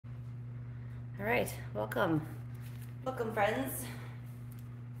All right, welcome. Welcome, friends.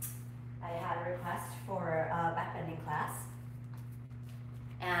 I had a request for a backbending class,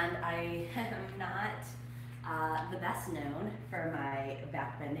 and I am not the best known for my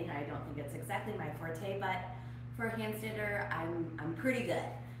backbending. I don't think it's exactly my forte, but for a handstander, I'm pretty good.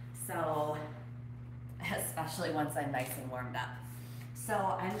 So, especially once I'm nice and warmed up. So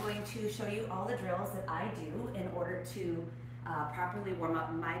I'm going to show you all the drills that I do in order to properly warm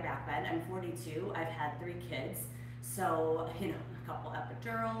up my backbend. I'm 42, I've had 3 kids, so a couple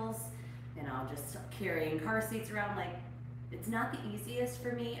epidurals, just carrying car seats around. Like, it's not the easiest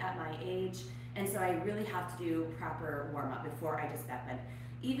for me at my age, and so I really have to do proper warm up before I just backbend.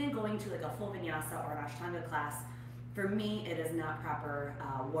 Even going to like a full vinyasa or an ashtanga class, for me it is not proper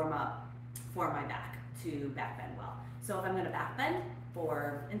warm up for my back to backbend well. So if I'm going to backbend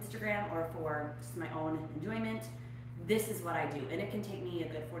for Instagram or for just my own enjoyment, this is what I do, and it can take me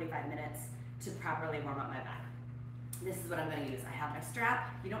a good 45 minutes to properly warm up my back. This is what I'm going to use. I have my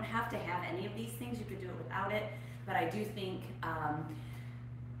strap. You don't have to have any of these things. You could do it without it, but I do think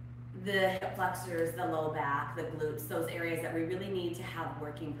the hip flexors, the low back, the glutes, those areas that we really need to have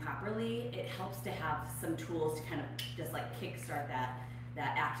working properly, it helps to have some tools to kind of just like kickstart that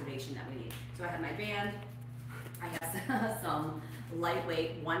activation that we need. So I have my band. I have some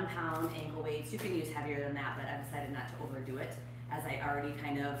lightweight 1 pound ankle weights. You can use heavier than that, but I decided not to overdo it, as I already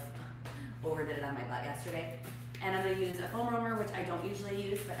kind of overdid it on my butt yesterday. And I'm going to use a foam roamer, which I don't usually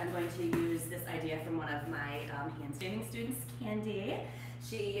use, but I'm going to use this idea from one of my handstanding students, Candy.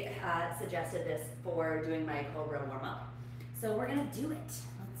 She suggested this for doing my Cobra warm-up. So we're going to do it.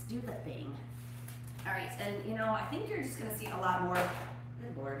 Let's do the thing. All right, and I think you're just going to see a lot more,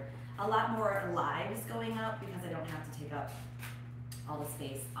 good Lord, a lot more lives going up because I don't have to take up all the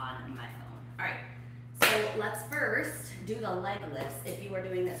space on my phone. All right, so let's first do the leg lifts. If you are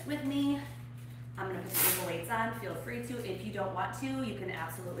doing this with me, I'm gonna put the ankle weights on. Feel free to. If you don't want to, you can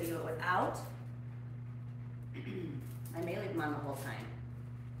absolutely do it without. I may leave them on the whole time.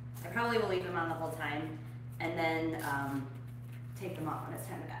 I probably will leave them on the whole time and then take them off when it's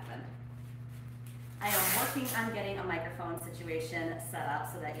time to backbend. I am working on getting a microphone situation set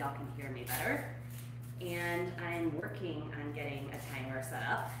up so that y'all can hear me better. And I'm working on getting a timer set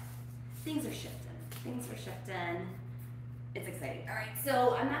up. Things are shifting. Things are shifting. It's exciting. All right,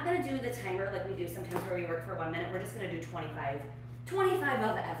 so I'm not gonna do the timer like we do sometimes where we work for 1 minute. We're just gonna do 25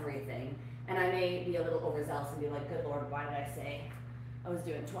 of everything. And I may be a little overzealous and be like, good Lord, why did I say I was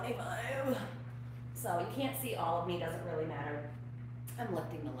doing 25? So you can't see all of me, doesn't really matter. I'm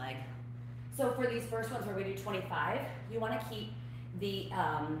lifting the leg. So for these first ones where we do 25, you wanna keep the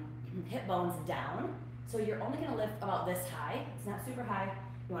hip bones down. So you're only gonna lift about this high. It's not super high.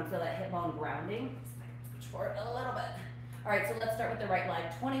 You wanna feel that hip bone grounding. Push forward a little bit. All right, so let's start with the right leg.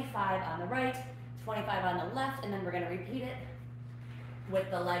 25 on the right, 25 on the left, and then we're gonna repeat it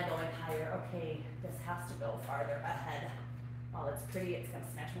with the leg going higher. Okay, this has to go farther ahead. While it's pretty, it's gonna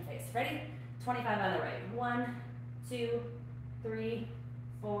smash my face. Ready? 25 on the right. 1, 2, 3,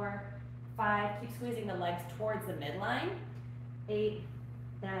 4, 5. Keep squeezing the legs towards the midline. 8,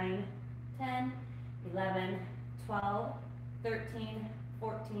 9, 10, 11, 12, 13,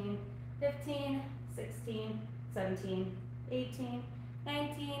 14, 15, 16, 17, 18,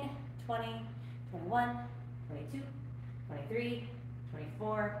 19, 20, 21, 22, 23,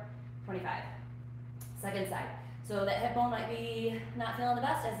 24, 25. Second side. So that hip bone might be not feeling the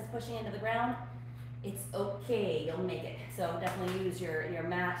best as it's pushing into the ground. It's okay, you'll make it. So definitely use your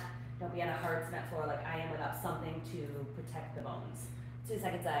mat. Don't be on a hard cement floor like I am without something to protect the bones. To the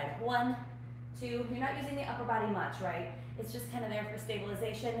second side. 1, 2, you're not using the upper body much, right? It's just kind of there for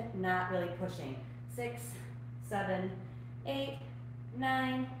stabilization, not really pushing. 6, 7, 8,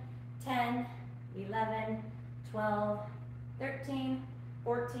 9, 10, 11, 12, 13,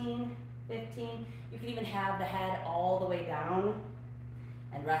 14, 15. You can even have the head all the way down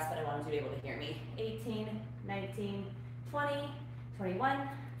and rest, but I wanted you to be able to hear me. 18, 19, 20, 21,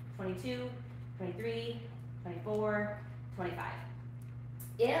 22, 23, 24, 25.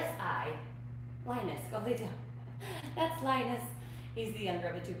 If Linus, go lay down. That's Linus. He's the younger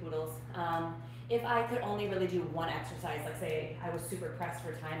of the 2 poodles. If I could only really do one exercise, like say I was super pressed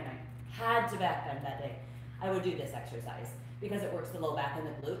for time and I had to backbend that day, I would do this exercise because it works the low back and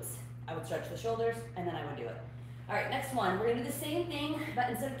the glutes. I would stretch the shoulders and then I would do it. All right, next one. We're gonna do the same thing, but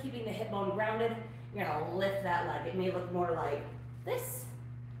instead of keeping the hip bone grounded, you're gonna lift that leg. It may look more like this.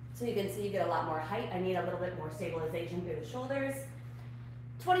 So you can see you get a lot more height. I need a little bit more stabilization through the shoulders.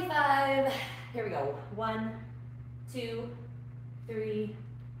 25, here we go. 1, 2, 3,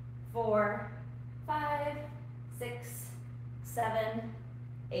 4, 5, 6, 7,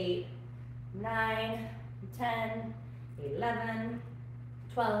 8, 9, 10, 11,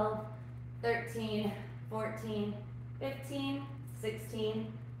 12, 13, 14, 15,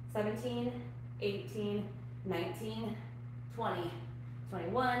 16, 17, 18, 19, 20,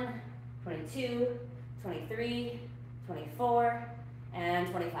 21, 22, 23, 24, and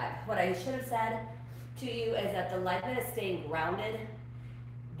 25. What I should have said to you is that the leg that is staying grounded,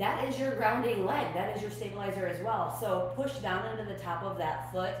 that is your grounding leg. That is your stabilizer as well. So push down into the top of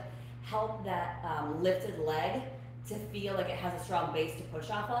that foot. Help that lifted leg to feel like it has a strong base to push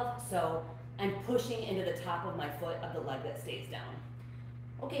off of. So I'm pushing into the top of my foot of the leg that stays down.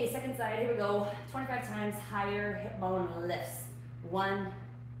 Okay, second side, here we go. 25 times higher hip bone lifts. 1,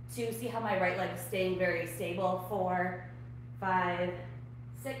 2, see how my right leg is staying very stable. 4, 5,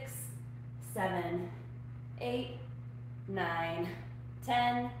 6, 7, 8, 9,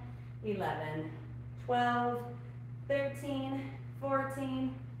 10, 11, 12, 13,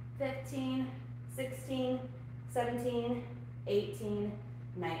 14, 15, 16, 17, 18,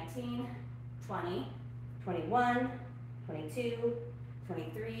 19, 20, 21, 22,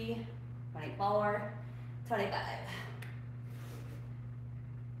 23, 24, 25.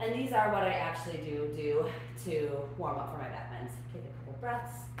 And these are what I actually do to warm up for my back bends. Take a couple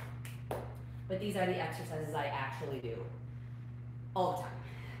breaths. But these are the exercises I actually do all the time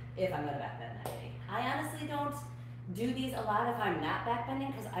if I'm going to back bend that day. I honestly don't do these a lot if I'm not back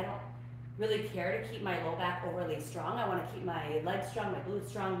bending because I don't really care to keep my low back overly strong. I want to keep my legs strong, my glutes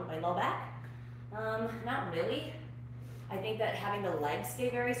strong, but my low back, not really. I think that having the legs stay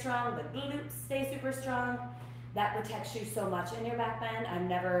very strong, the glutes stay super strong, that protects you so much in your back bend. I've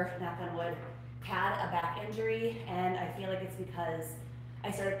never, knock on wood, had a back injury, and I feel like it's because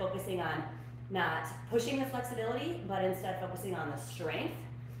I started focusing on not pushing the flexibility, but instead focusing on the strength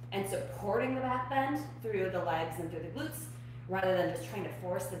and supporting the back bend through the legs and through the glutes, rather than just trying to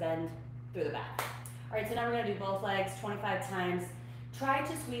force the bend through the back. All right, so now we're gonna do both legs 25 times. Try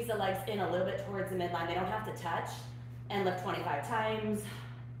to squeeze the legs in a little bit towards the midline. They don't have to touch. And lift 25 times.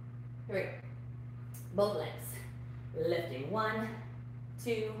 Here we go. Both legs. Lifting 1,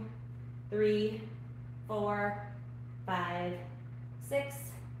 2, 3, 4, 5, 6,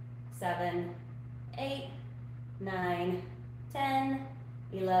 7, 8, 9, 10,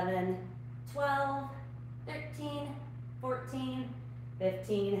 11, 12, 13, 14,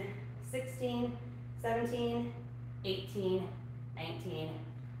 15, 16, 17, 18, 19,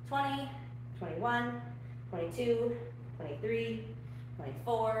 20, 21, 22, 23,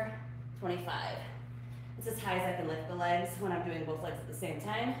 24, 25. It's as high as I can lift the legs when I'm doing both legs at the same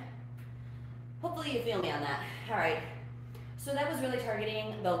time. Hopefully you feel me on that. All right, so that was really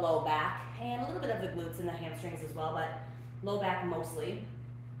targeting the low back and a little bit of the glutes and the hamstrings as well, but low back mostly.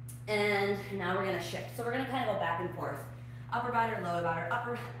 And now we're gonna shift. So we're gonna kind of go back and forth. Upper body or lower body,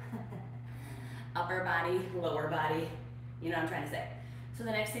 upper body, lower body. You know what I'm trying to say. So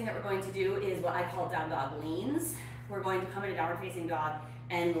the next thing that we're going to do is what I call down dog leans. We're going to come into downward facing dog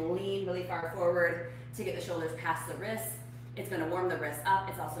and lean really far forward to get the shoulders past the wrists. It's going to warm the wrists up.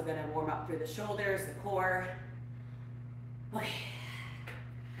 It's also going to warm up through the shoulders, the core. Okay.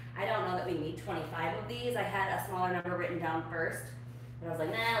 I don't know that we need 25 of these. I had a smaller number written down first, but I was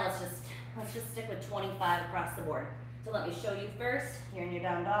like, nah, let's just stick with 25 across the board. So let me show you first. Here in your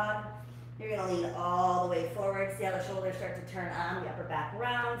down dog. You're going to lean all the way forward. See how the shoulders start to turn on, the upper back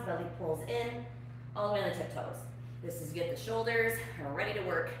rounds, belly pulls in, all the way on the tiptoes. This is to get the shoulders ready to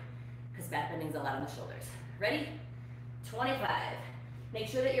work, because back bending is a lot on the shoulders. Ready? 25. Make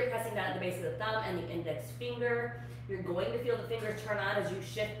sure that you're pressing down at the base of the thumb and the index finger. You're going to feel the fingers turn on as you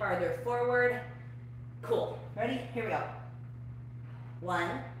shift farther forward. Cool. Ready? Here we go.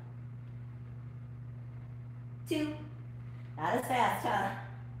 1, 2. Not as fast, huh?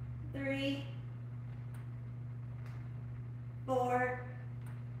 3, 4,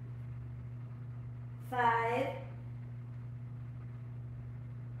 5,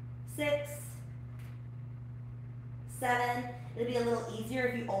 6, 7. It'll be a little easier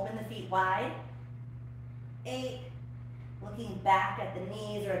if you open the feet wide. 8, looking back at the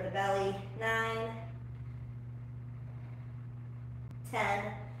knees or at the belly. 9, 10.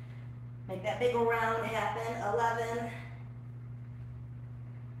 Make that big round happen. 11,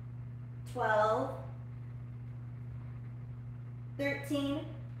 12, 13,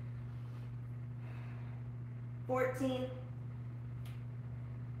 14,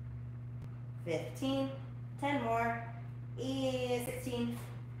 15, 10 more, 16,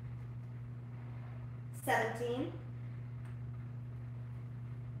 17,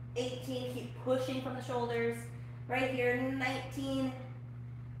 18, keep pushing from the shoulders, right here, 19,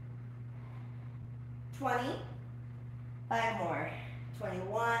 20, 5 more,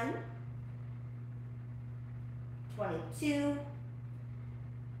 21, 22,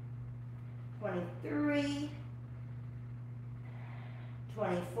 23,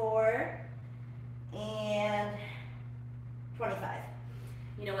 24, and 25.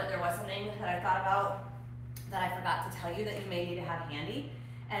 You know what, there was something that I thought about that I forgot to tell you that you may need to have handy,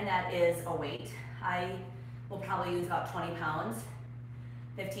 and that is a weight. I will probably use about 20 pounds,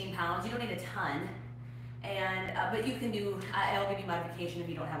 15 pounds. You don't need a ton, and but you can do, I'll give you modification if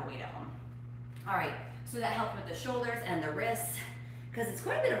you don't have a weight at home. All right, so that helps with the shoulders and the wrists, because it's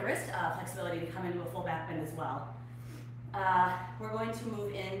quite a bit of wrist flexibility to come into a full back bend as well. We're going to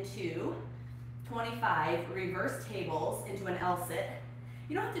move into 25 reverse tables into an L-sit.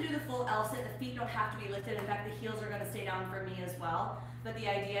 You don't have to do the full L-sit, the feet don't have to be lifted. In fact, the heels are gonna stay down for me as well. But the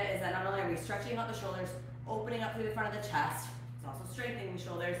idea is that not only are we stretching out the shoulders, opening up through the front of the chest, it's also strengthening the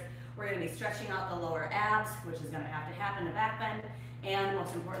shoulders. We're gonna be stretching out the lower abs, which is gonna have to happen to back bend, and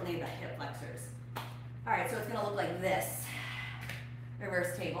most importantly, the hip flexors. All right, so it's gonna look like this.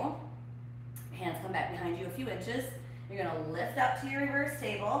 Reverse table. Hands come back behind you a few inches. You're gonna lift up to your reverse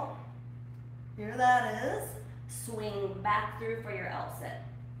table. Here that is. Swing back through for your L-sit.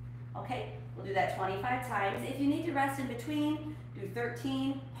 Okay, we'll do that 25 times. If you need to rest in between, do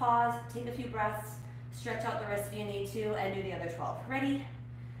 13, pause, take a few breaths, stretch out the wrist if you need to, and do the other 12. Ready,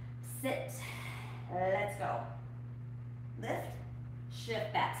 sit, let's go. Lift,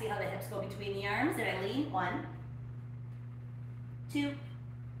 shift back. See how the hips go between the arms? And I lean, 1, 2,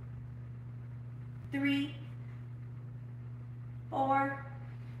 3, 4,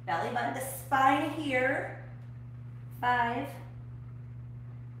 belly button to spine here, 5,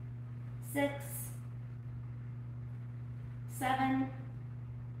 6, 7,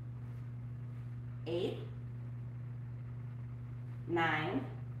 8, 9,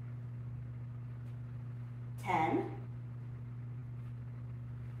 10,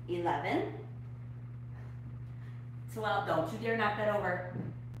 11, 12, don't you dare knock that over.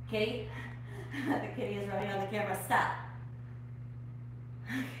 Kitty, the kitty is running on the camera, stop.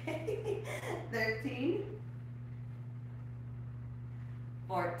 Okay, 13,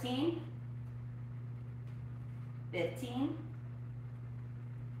 14, 15,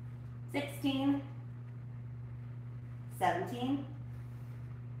 16, 17,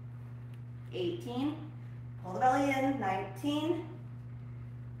 18, pull the belly in, 19,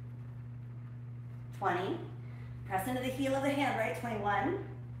 20, press into the heel of the hand, right, 21,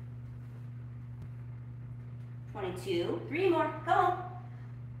 22, 3 more, come on,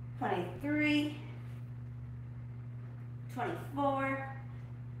 23, 24,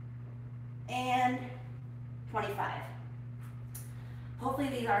 and 25. Hopefully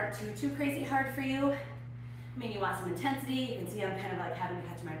these aren't too crazy hard for you. I mean, you want some intensity. You can see I'm kind of like having to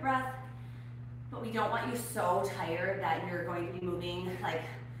catch my breath, but we don't want you so tired that you're going to be moving like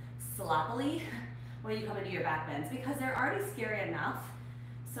sloppily when you come into your back bends, because they're already scary enough.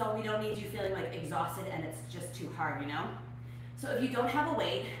 So we don't need you feeling like exhausted and it's just too hard, you know? So if you don't have a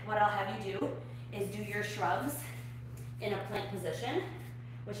weight, what I'll have you do is do your shrugs in a plank position,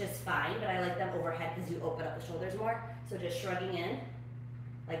 which is fine, but I like them overhead because you open up the shoulders more. So just shrugging in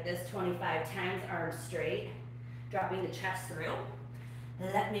like this 25 times, arms straight, dropping the chest through.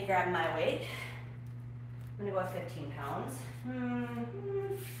 Let me grab my weight. I'm gonna go with 15 pounds.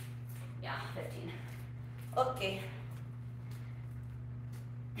 Yeah, 15. Okay.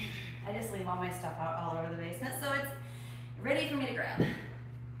 I just leave all my stuff out all over the basement, so it's ready for me to grab.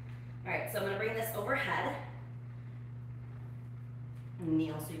 All right, so I'm gonna bring this overhead.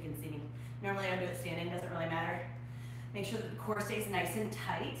 Kneel so you can see me. Normally I do it standing, doesn't really matter. Make sure that the core stays nice and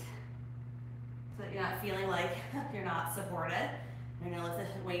tight so that you're not feeling like you're not supported. You're gonna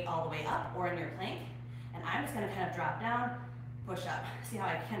lift the weight all the way up or in your plank. And I'm just gonna kind of drop down, push up. See how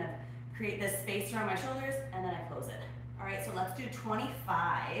I kind of create this space around my shoulders and then I close it. All right, so let's do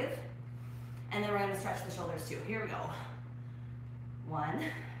 25. And then we're gonna stretch the shoulders too. Here we go.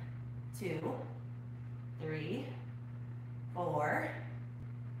 1, 2, 3, 4,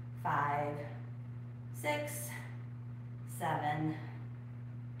 5, 6, 7,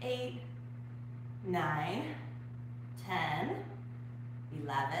 8, 9, 10,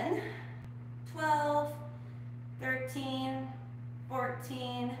 11, 12, 13,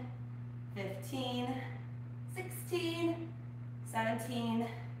 14, 15, 16, 17,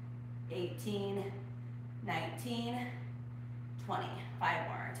 18, 19, 20. 5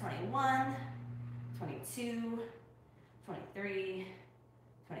 more. 21, 22, 23,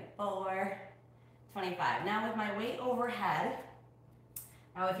 24, 25. Now with my weight overhead,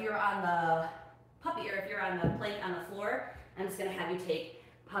 now if you're on the puppy or if you're on the plank on the floor, I'm just gonna have you take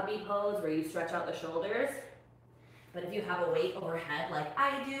puppy pose where you stretch out the shoulders. But if you have a weight overhead like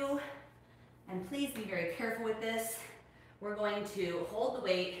I do, I'm And please be very careful with this. We're going to hold the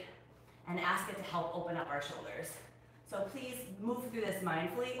weight and ask it to help open up our shoulders. So please move through this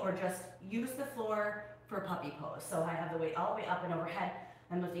mindfully or just use the floor for puppy pose. So I have the weight all the way up and overhead.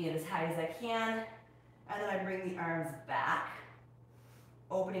 I'm lifting it as high as I can. And then I bring the arms back,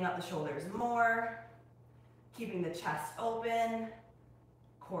 opening up the shoulders more, keeping the chest open,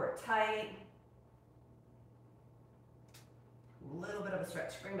 core tight. A little bit of a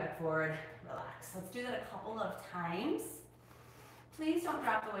stretch, bring back forward, relax. Let's do that a couple of times. Please don't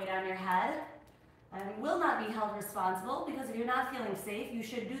drop the weight on your head. And will not be held responsible because if you're not feeling safe, you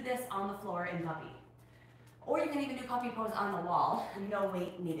should do this on the floor in puppy. Or you can even do puppy pose on the wall, no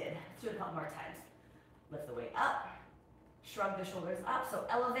weight needed. Let's do it a couple more times. Lift the weight up, shrug the shoulders up, so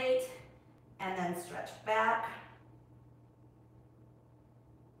elevate, and then stretch back.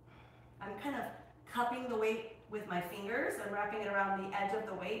 I'm kind of cupping the weight with my fingers. I'm wrapping it around the edge of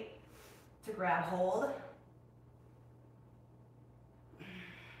the weight to grab hold.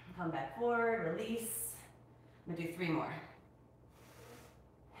 Come back forward, release. I'm gonna do 3 more.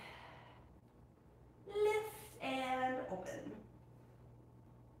 Lift and open.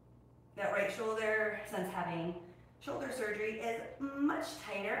 That right shoulder, since having shoulder surgery, is much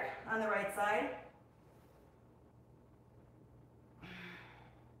tighter on the right side.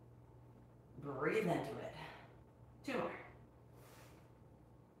 Breathe into it. 2 more.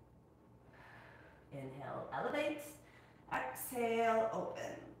 Inhale, elevate. Exhale,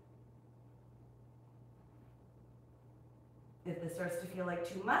 open. If this starts to feel like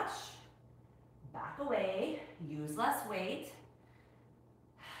too much, back away, use less weight.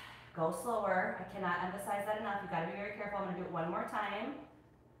 Go slower. I cannot emphasize that enough. You've got to be very careful. I'm going to do it one more time.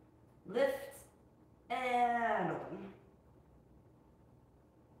 Lift and open.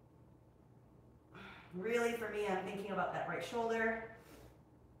 Really, for me, I'm thinking about that right shoulder.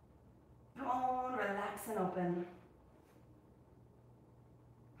 Come on, relax and open.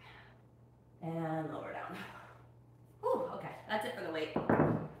 And lower down. Ooh, okay, that's it for the weight.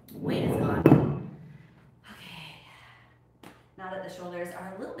 Weight is gone. Okay, now that the shoulders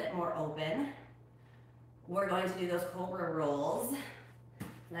are a little bit more open, we're going to do those cobra rolls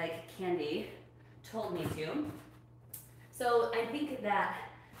like Candy told me to. So I think that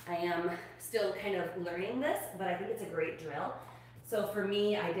I am still kind of learning this, but I think it's a great drill. So for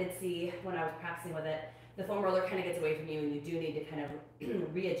me, I did see when I was practicing with it, the foam roller kind of gets away from you and you do need to kind of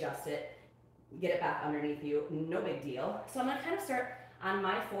readjust it, get it back underneath you, no big deal. So I'm gonna kind of start on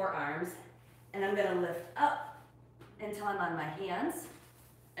my forearms and I'm gonna lift up until I'm on my hands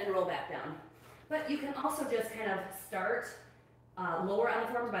and roll back down. But you can also just kind of start lower on the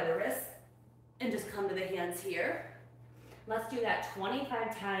forearms by the wrists and just come to the hands here. Let's do that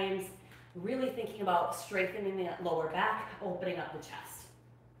 25 times, really thinking about strengthening the lower back, opening up the chest.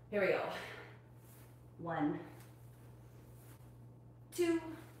 Here we go. 1, 2,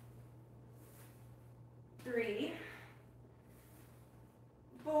 3,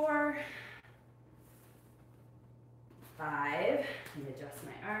 4, 5. Let me adjust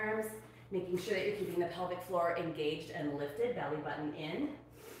my arms, making sure that you're keeping the pelvic floor engaged and lifted, belly button in.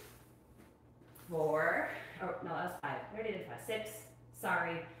 4, oh no, that was 5. I already did 5. 6,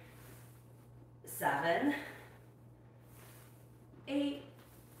 sorry. 7, 8,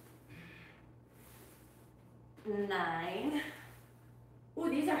 9. Ooh,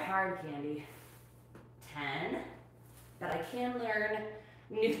 these are hard, Candy. 10, but I can learn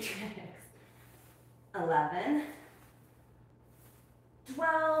new tricks. 11,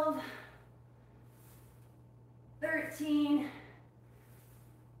 12, 13,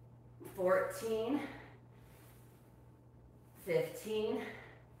 14, 15,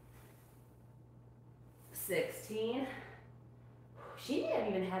 16. She may have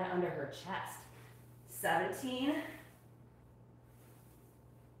even had it under her chest. 17,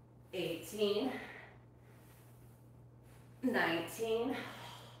 18, 19,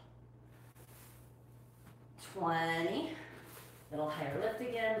 20. Little higher lift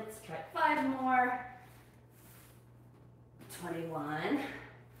again. Let's try 5 more. 21,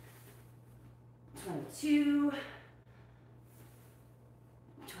 22,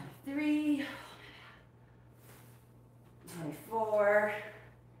 23, 24,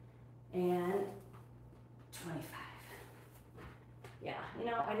 and 25. Yeah, you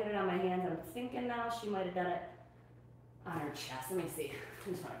know, I did it on my hands. I'm thinking now she might have done it on her chest. Let me see. I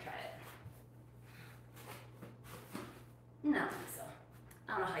just want to try it. No, I don't think so.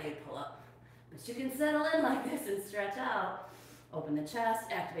 I don't know how you'd pull up, but you can settle in like this and stretch out. Open the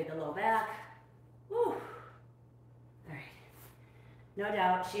chest, activate the low back. Woo. All right. No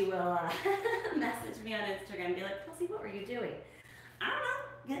doubt she will message me on Instagram and be like, Kelsey, what were you doing? I don't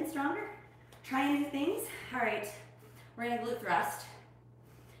know, getting stronger. Trying new things. All right, we're gonna glute thrust.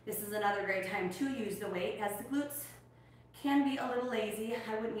 This is another great time to use the weight, as the glutes can be a little lazy.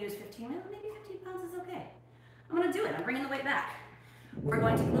 I wouldn't use 15, well, maybe 15 pounds is okay. I'm gonna do it, I'm bringing the weight back. We're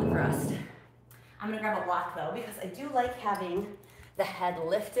going to glute thrust. I'm gonna grab a block though, because I do like having the head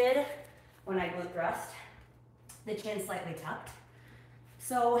lifted when I glute thrust, the chin slightly tucked.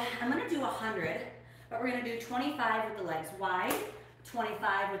 So I'm gonna do 100, but we're gonna do 25 with the legs wide,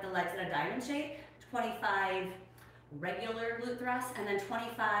 25 with the legs in a diamond shape, 25 regular glute thrust, and then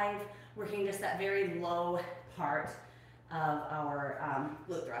 25 working just that very low part of our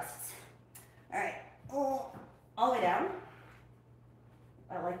glute thrusts. All right, all the way down.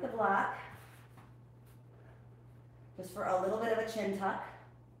 I like the block, just for a little bit of a chin tuck.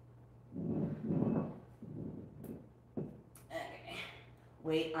 Okay.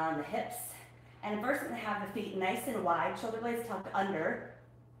 Weight on the hips. And first I'm gonna have the feet nice and wide, shoulder blades tucked under.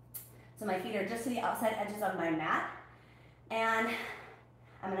 So my feet are just to the outside edges of my mat. And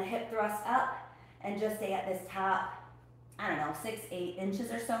I'm gonna hip thrust up and just stay at this top, I don't know, 6-8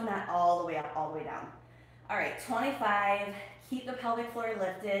 inches or so, not all the way up, all the way down. All right, 25, keep the pelvic floor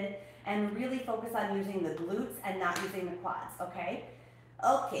lifted and really focus on using the glutes and not using the quads, okay?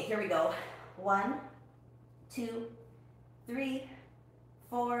 Okay, here we go. 1, 2, 3,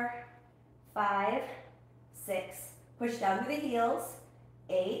 4, 5, 6, push down through the heels,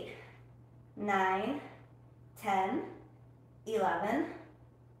 8, 9, 10, 11,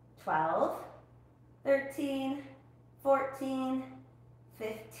 12, 13, 14,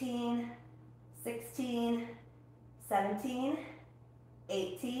 15, 16, 17,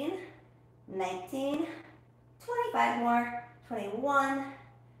 18, 19, 25 more, 21,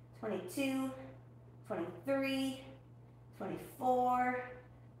 22, 23, 24,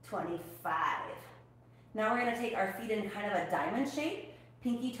 25. Now we're going to take our feet in kind of a diamond shape,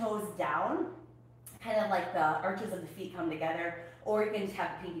 pinky toes down, kind of like the arches of the feet come together, or you can just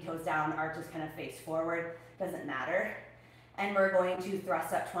have the pinky toes down, arches kind of face forward, doesn't matter. And we're going to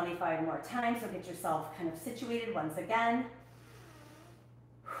thrust up 25 more times, so get yourself kind of situated once again.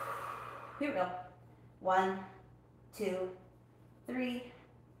 Here we go. 1, 2, 3,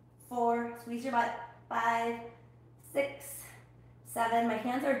 4, squeeze your butt, 5, 6, 7. My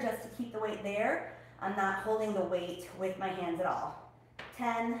hands are just to keep the weight there. I'm not holding the weight with my hands at all.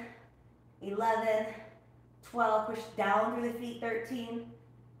 10, 11, 12, push down through the feet, 13,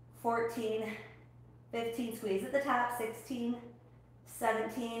 14, 15, squeeze at the top, 16,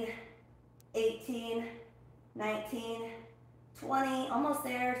 17, 18, 19, 20, almost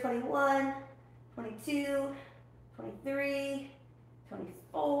there, 21, 22, 23,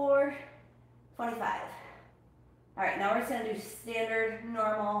 24, 25. All right, now we're just gonna do standard,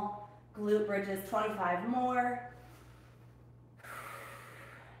 normal glute bridges, 25 more.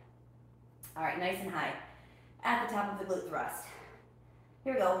 All right, nice and high at the top of the glute thrust.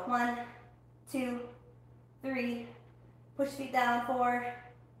 Here we go, 1, 2, 3, push feet down, 4,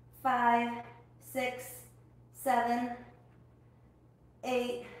 5, 6, 7,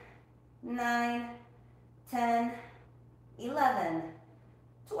 8, 9, 10, 11,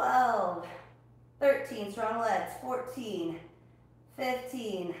 12, 13, strong legs, 14,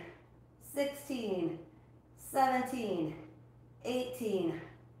 15, 16, 17, 18,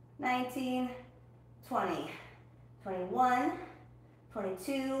 19, 20, 21,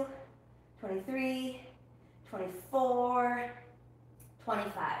 22, 23, 24,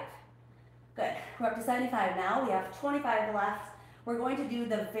 25. Good. We're up to 75 now. We have 25 left. We're going to do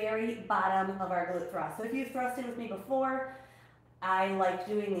the very bottom of our glute thrust. So if you've thrusted with me before, I like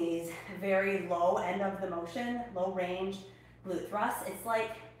doing these very low end of the motion, low range glute thrusts. It's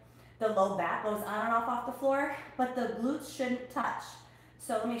like the low back goes on and off the floor, but the glutes shouldn't touch.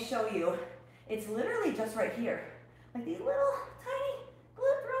 So let me show you. It's literally just right here. Like these little tiny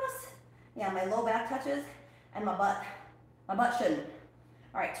glute thrusts. Yeah, my low back touches and my butt shouldn't.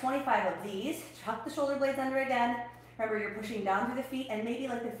 All right, 25 of these. Tuck the shoulder blades under again. Remember, you're pushing down through the feet and maybe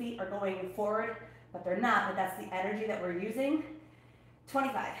like the feet are going forward, but they're not, but that's the energy that we're using.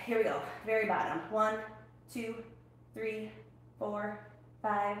 25, here we go, very bottom. 1, 2, 3, 4,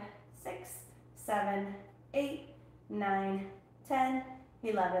 5, 6, 7, 8, 9, 10,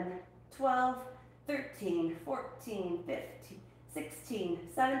 11, 12, 13, 14, 15, 16,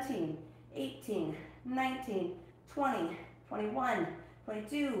 17, 18, 19, 20, 21,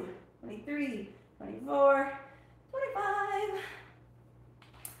 22, 23, 24, 25.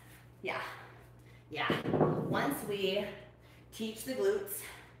 Yeah. Once we teach the glutes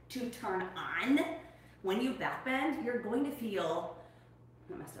to turn on, when you back bend, you're going to feel,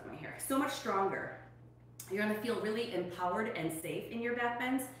 I messed up my hair, so much stronger. You're gonna feel really empowered and safe in your back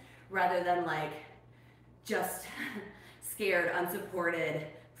bends, rather than like just scared, unsupported,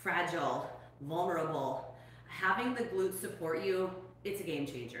 fragile, vulnerable. Having the glutes support you, it's a game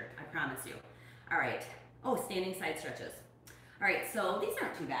changer, I promise you. All right, oh, standing side stretches. All right, so these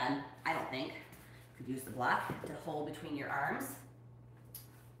aren't too bad, I don't think. You could use the block to hold between your arms,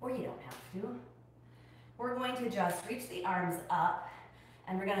 or you don't have to. We're going to just reach the arms up,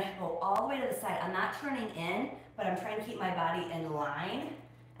 and we're gonna go all the way to the side. I'm not turning in, but I'm trying to keep my body in line.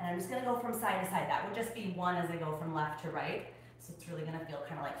 And I'm just gonna go from side to side. That would just be one as I go from left to right. So it's really gonna feel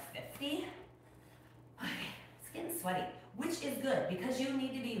kind of like 50. Okay, it's getting sweaty, which is good because you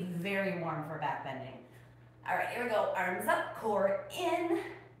need to be very warm for back bending. All right, here we go. Arms up, core in.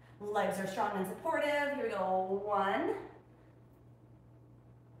 Legs are strong and supportive. Here we go. 1,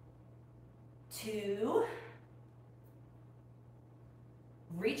 2.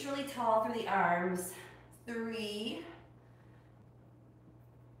 Reach really tall through the arms. 3,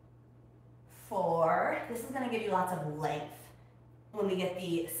 4. This is going to give you lots of length when we get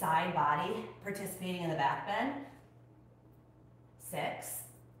the side body participating in the back bend. 6,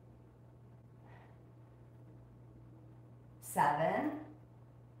 7,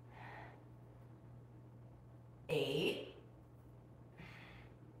 8,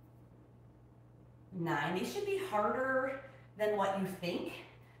 9. These should be harder than what you think,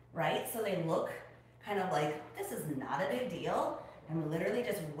 right? So they look kind of like, this is not a big deal. I'm literally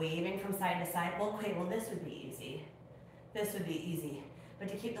just waving from side to side. Well, okay, well this would be easy. This would be easy. But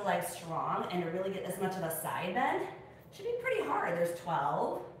to keep the legs strong and to really get this much of a side bend, should be pretty hard. There's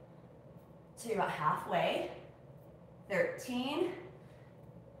 12. So you're about halfway. 13.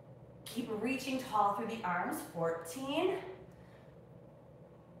 Keep reaching tall through the arms. 14.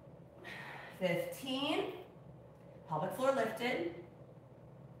 15. Pelvic floor lifted.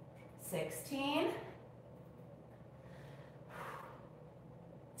 16.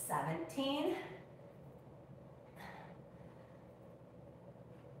 17.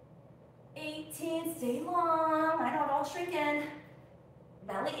 18, stay long. I know, don't shrink in.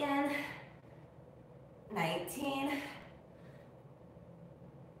 Belly in. 19.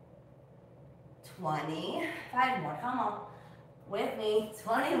 20. 5 more, come on. With me.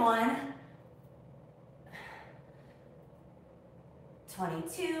 21.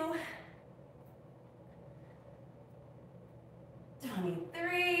 22.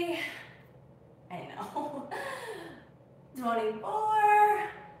 23. I know. 24.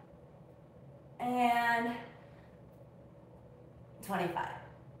 And 25.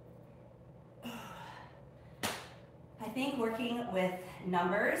 I think working with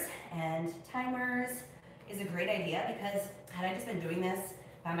numbers and timers is a great idea because had I just been doing this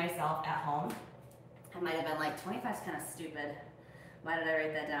by myself at home, I might have been like, 25 is kind of stupid. Why did I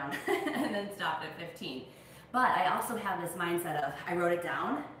write that down? And then stopped at 15. But I also have this mindset of, I wrote it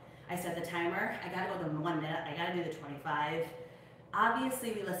down, I set the timer, I gotta go the 1 minute, I gotta do the 25.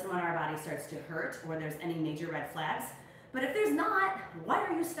 Obviously we listen when our body starts to hurt or there's any major red flags. But if there's not, why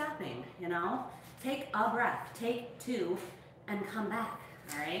are you stopping, you know? Take a breath, take 2, and come back,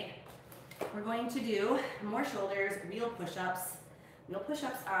 all right? We're going to do more shoulders, wheel push-ups. Wheel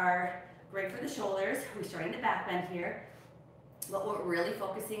push-ups are great for the shoulders. We're starting to back bend here. What we're really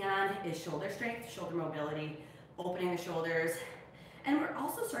focusing on is shoulder strength, shoulder mobility, opening the shoulders. And we're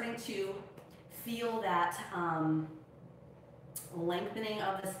also starting to feel that lengthening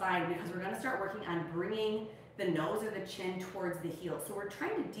of the spine because we're gonna start working on bringing the nose or the chin towards the heel. So we're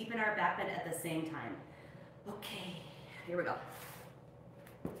trying to deepen our back bend at the same time. Okay, here we go.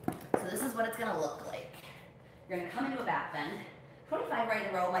 So this is what it's gonna look like. You're gonna come into a back bend. 25 right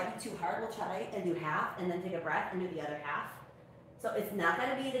in a row might be too hard. We'll try and do half and then take a breath and do the other half. So it's not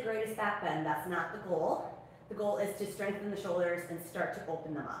gonna be the greatest back bend. That's not the goal. The goal is to strengthen the shoulders and start to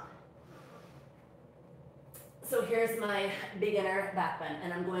open them up. So here's my beginner back bend,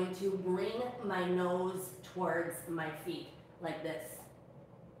 and I'm going to bring my nose towards my feet like this.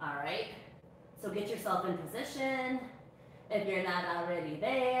 All right? So get yourself in position. If you're not already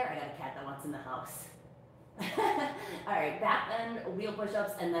there, I got a cat that wants in the house. All right, back bend, wheel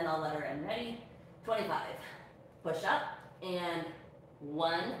push-ups, and then I'll let her in. Ready? 25. Push up, and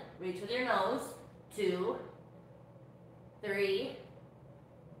 1, reach with your nose. 2, 3,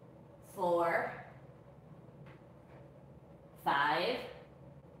 4, 5,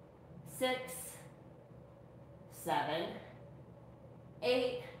 6, 7,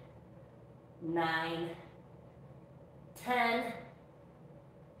 8, 9, 10,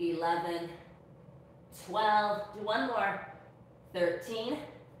 11, 12, do one more, 13,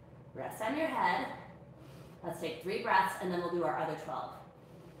 rest on your head. Let's take 3 breaths and then we'll do our other 12.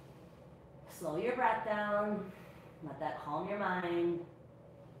 Slow your breath down, let that calm your mind.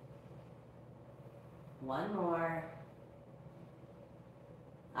 One more.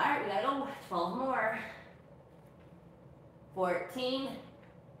 All right, we gotta go 12 more. 14,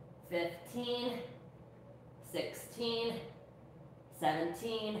 15, 16,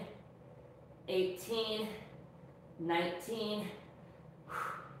 17, 18, 19,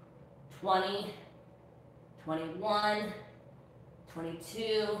 20, 21,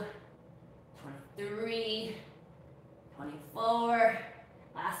 22, 23, 24,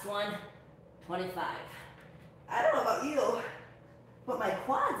 last one, 25. I don't know about you, but my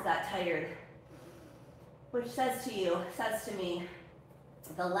quads got tired, which says to you, says to me,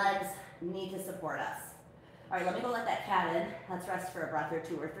 the legs need to support us. All right, let me go let that cat in. Let's rest for a breath or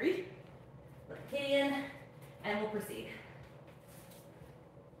two or three. Let the kitty in, and we'll proceed.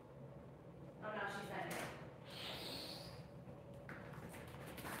 Oh no, she's not here.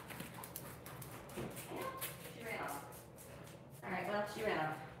 Yeah, she ran off. All right, well, she ran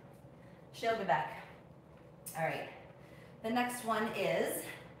off. She'll be back. All right, the next one is,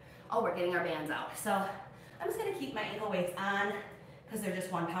 oh, we're getting our bands out. So I'm just gonna keep my ankle weights on because they're just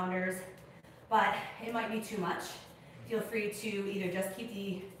 1-pounders, but it might be too much. Feel free to either just keep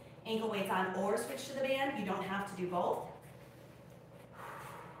the ankle weights on or switch to the band. You don't have to do both.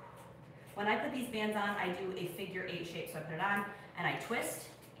 When I put these bands on, I do a figure 8 shape. So I put it on and I twist,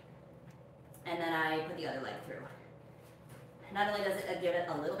 and then I put the other leg through. Not only does it give it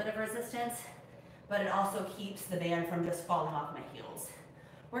a little bit of resistance, but it also keeps the band from just falling off my heels.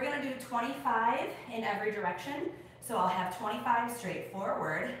 We're gonna do 25 in every direction. So I'll have 25 straight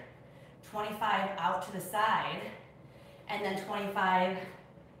forward, 25 out to the side, and then 25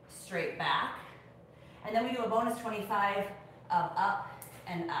 straight back. And then we do a bonus 25 of up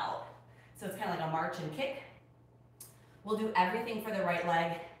and out. So it's kind of like a march and kick. We'll do everything for the right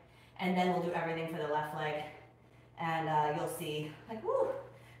leg, and then we'll do everything for the left leg. And you'll see, like, whoo,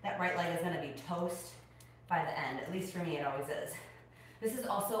 that right leg is gonna be toast by the end. At least for me, it always is. This is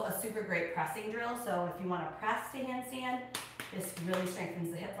also a super great pressing drill. So if you wanna press to handstand, this really strengthens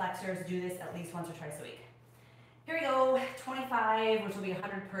the hip flexors. Do this at least once or twice a week. Here we go, 25, which will be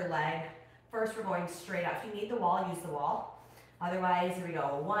 100 per leg. First, we're going straight up. If you need the wall, use the wall. Otherwise, here we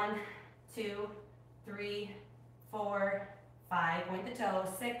go. 1, 2, 3, 4, 5, point the toes,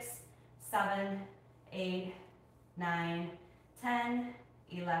 6, 7, 8, 9, 10,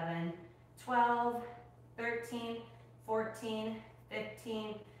 11, 12, 13, 14,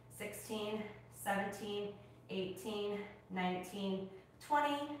 15, 16, 17, 18, 19,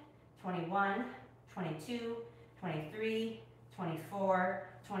 20, 21, 22, 23, 24,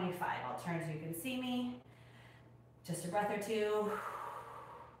 25. I'll turn so you can see me. Just a breath or two.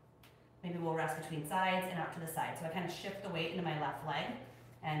 Maybe we'll rest between sides and out to the side. So I kind of shift the weight into my left leg.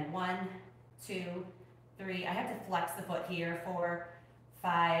 And 1, 2, 3. I have to flex the foot here. 4,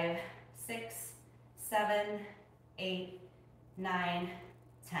 5, 6, 7, 8, 9,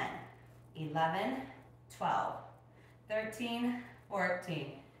 10, 11, 12, 13,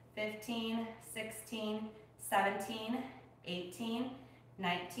 14, 15, 16, 17, 18,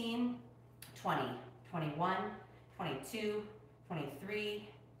 19, 20, 21, 22, 23,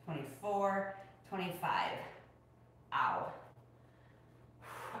 24, 25. Ow.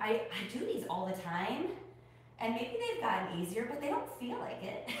 I do these all the time, and maybe they've gotten easier, but they don't feel like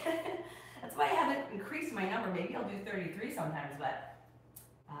it. That's why I haven't increased my number. Maybe I'll do 33 sometimes, but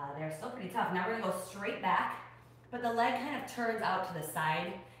they're still pretty tough. Now we're gonna go straight back, but the leg kind of turns out to the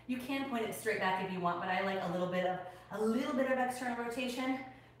side. You can point it straight back if you want, but I like a little bit of external rotation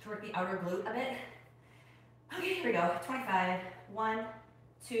to work the outer glute a bit. Okay, here we go. 25. 1,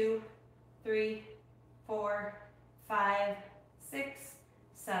 2, 3, 4, 5, 6,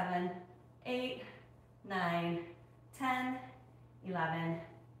 7, 8, 9, 10, 11,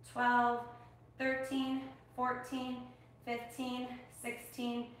 12, 13, 14, 15,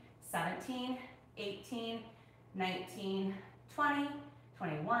 16, 17, 18, 19, 20,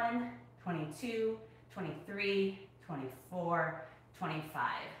 21, 22, 23, 24,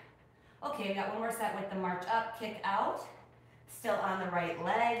 25. Okay, we got one more set with the march up, kick out. Still on the right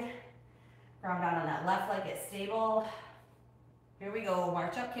leg. Ground down on that left leg, get stable. Here we go,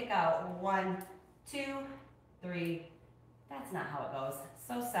 march up, kick out. 1, 2, 3. That's not how it goes.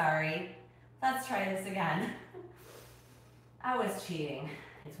 So sorry. Let's try this again. I was cheating.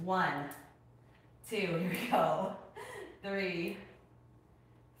 It's 1, 2, here we go. 3,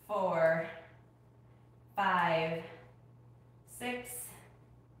 4, 5, 6,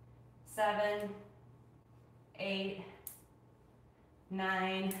 7, 8,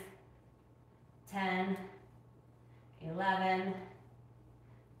 9, 10, 11,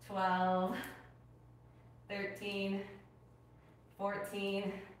 12, 13,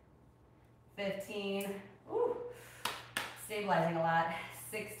 14, 15, ooh, stabilizing a lot,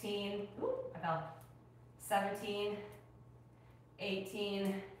 16, ooh, I fell, 17,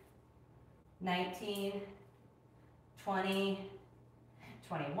 18, 19, 20,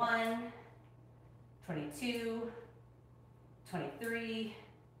 21, 22, 23,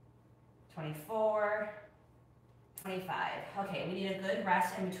 24, 25. Okay, we need a good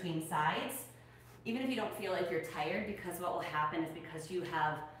rest in between sides. Even if you don't feel like you're tired, because what will happen is because you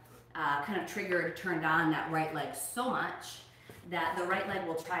have kind of triggered, turned on that right leg so much that the right leg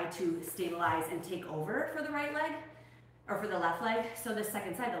will try to stabilize and take over for the right leg, or for the left leg. So this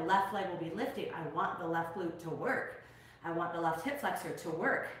second side, the left leg will be lifting. I want the left glute to work. I want the left hip flexor to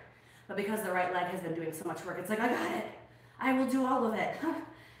work. But because the right leg has been doing so much work, it's like, I got it. I will do all of it.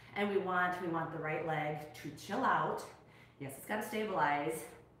 And we want the right leg to chill out. Yes, it's got to stabilize,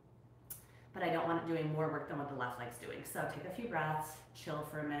 but I don't want it doing more work than what the left leg's doing. So take a few breaths, chill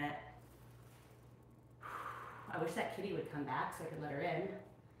for a minute. I wish that kitty would come back so I could let her in.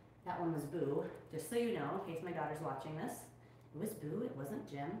 That one was Boo, just so you know, in case my daughter's watching this. It was Boo, it wasn't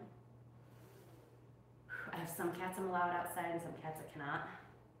Jim. I have some cats I'm allowed outside and some cats I cannot.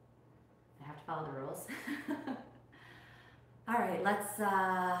 I have to follow the rules. All right, let's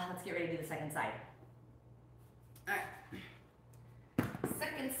get ready to do the second side. All right,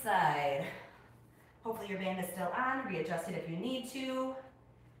 second side. Hopefully your band is still on. Readjust it if you need to.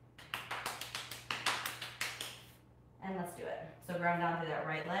 And let's do it. So ground down through that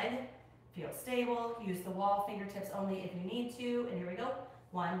right leg. Feel stable. Use the wall, fingertips only if you need to. And here we go.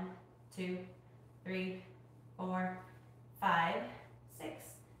 1, 2, 3, 4, 5, 6,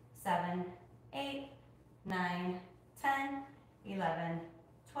 7, 8, 9, 10, 11,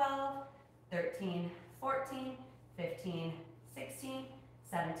 12, 13, 14, 15, 16,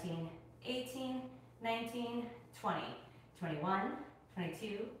 17, 18, 19, 20, 21,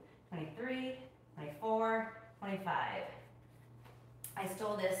 22, 23, 24, 25. I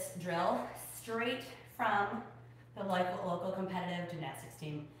stole this drill straight from the local competitive gymnastics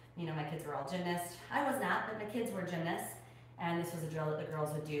team. You know, my kids were all gymnasts. I was not, but my kids were gymnasts. And this was a drill that the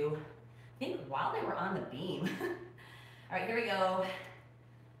girls would do, I think, while they were on the beam. All right, here we go.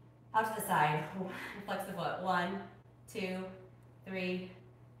 Out to the side. Flex the foot. 1, 2, 3,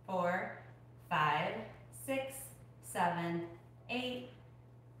 4, 5, 6, 7, 8,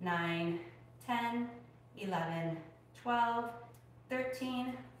 9, 10, 11, 12,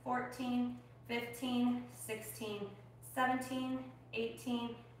 13, 14, 15, 16, 17,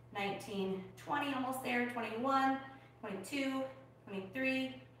 18, 19, 20, almost there, 21, 22,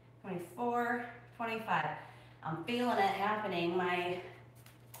 23, 24, 25. I'm feeling it happening. My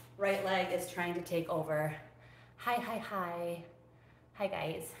right leg is trying to take over. Hi, hi, hi. Hi,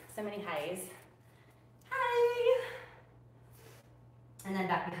 guys. So many highs. Hi. And then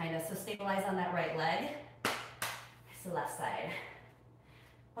back behind us. So stabilize on that right leg. It's the left side.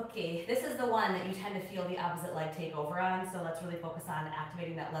 Okay, this is the one that you tend to feel the opposite leg take over on. So let's really focus on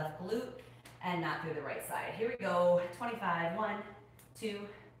activating that left glute and not through the right side. Here we go. 25. 1, 2,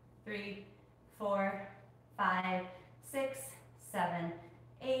 3, 4, 5, 6, 7,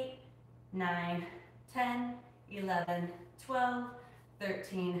 8, 9, 10, 11, 12,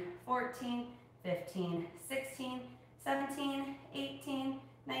 13, 14, 15, 16, 17, 18,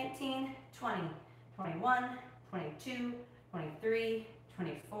 19, 20, 21, 22, 23,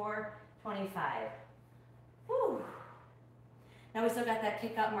 24, 25. Whew. Now we still got that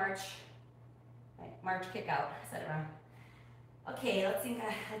kick out march. Right, march, kick out. I said it wrong. Okay, let's see.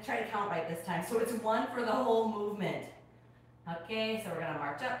 I try to count right this time. So it's 1 for the whole movement. Okay, so we're gonna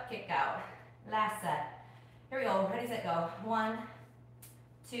march up, kick out. Last set. Here we go. Ready, set, go. 1,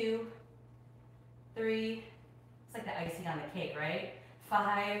 2, 3. It's like the icing on the cake, right?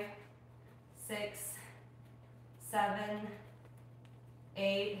 5, 6, 7,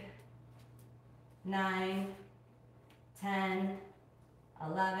 8, 9, 10,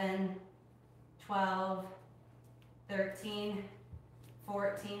 11, 12, 13,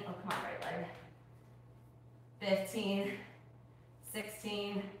 14, oh come on, right leg, 15,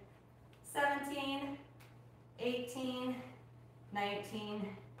 16, 17, 18,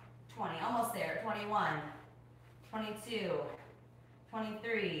 19, 20, almost there, 21, 22,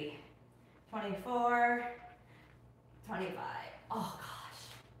 23, 24, 25, oh gosh,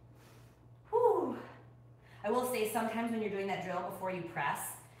 whew. I will say sometimes when you're doing that drill before you press,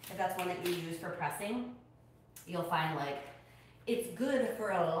 if that's one that you use for pressing, you'll find like it's good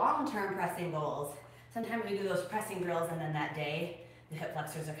for a long-term pressing goals. Sometimes we do those pressing drills and then that day the hip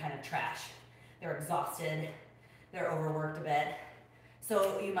flexors are kind of trash. They're exhausted, they're overworked a bit.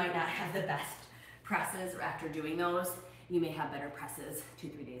 So you might not have the best presses after doing those. You may have better presses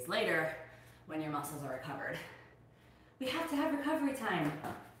 2-3 days later, when your muscles are recovered. We have to have recovery time.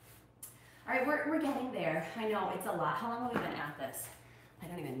 All right, we're getting there. I know, it's a lot. How long have we been at this? I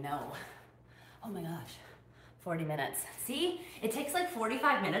don't even know. Oh my gosh, 40 minutes. See, it takes like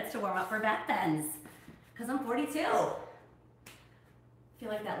 45 minutes to warm up for back bends because I'm 42. I feel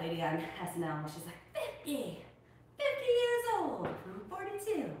like that lady on SNL, she's like 50 years old. I'm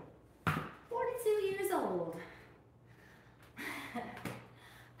 42, 42 years old.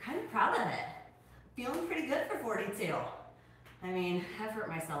 Kind of proud of it. Feeling pretty good for 42. I mean, I've hurt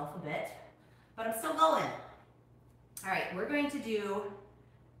myself a bit, but I'm still going. All right, we're going to do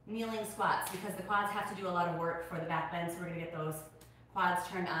kneeling squats because the quads have to do a lot of work for the back bend, so we're gonna get those quads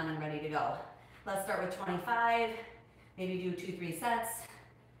turned on and ready to go. Let's start with 25, maybe do 2-3 sets.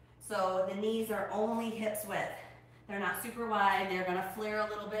 So the knees are only hips width. They're not super wide, they're gonna flare a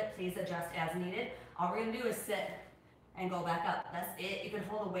little bit. Please adjust as needed. All we're gonna do is sit and go back up. That's it. You can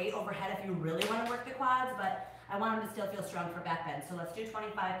hold a weight overhead if you really wanna work the quads, but I want them to still feel strong for back bend. So let's do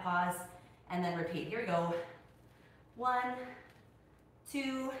 25, pause, and then repeat. Here we go. 1,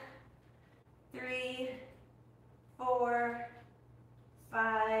 2, 3, 4,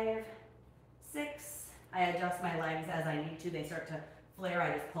 5, 6. I adjust my legs as I need to. They start to flare,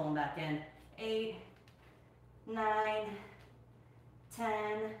 I just pull them back in. 8, 9,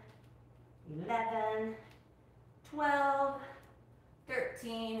 10, 11, 12,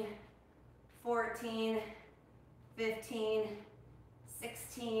 13, 14, 15,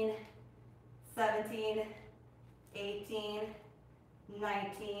 16, 17, 18,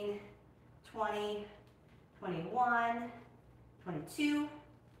 19, 20, 21, 22,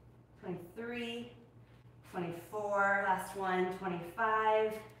 23, 24, last one,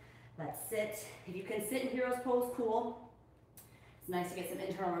 25. Let's sit. If you can sit in hero's pose, cool. It's nice to get some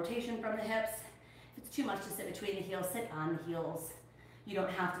internal rotation from the hips. If it's too much to sit between the heels, sit on the heels. You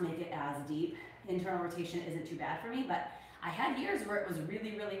don't have to make it as deep. Internal rotation isn't too bad for me, but I had years where it was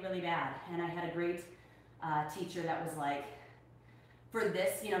really, really, really bad. And I had a great teacher that was like, for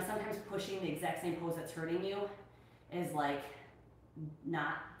this, you know, sometimes pushing the exact same pose that's hurting you is like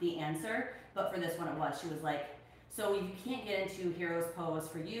not the answer, but for this one it was. She was like, so if you can't get into hero's pose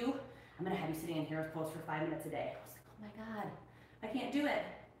for you, I'm gonna have you sitting in hero's pose for 5 minutes a day. I was like, oh my God, I can't do it.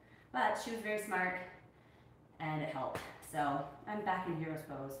 But she was very smart and it helped. So I'm back in hero's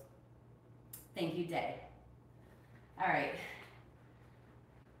pose. Thank you, Day. All right,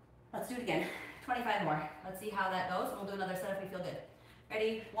 let's do it again. 25 more. Let's see how that goes. We'll do another set if we feel good.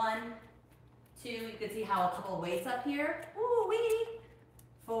 Ready? 1, 2. You can see how a couple of weights up here. Woo wee.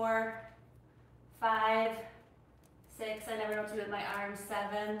 4, 5, 6. I never know what to do with my arms.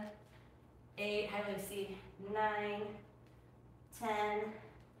 7, 8. Hi, Lucy. 9, 10,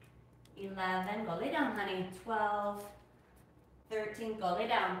 11. Go lay down, honey. 12, 13. Go lay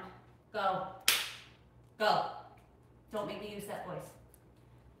down. Go. Go. Don't make me use that voice.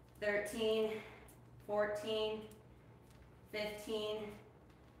 13, 14, 15,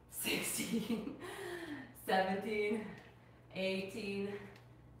 16, 17, 18,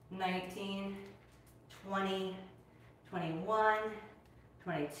 19, 20, 21,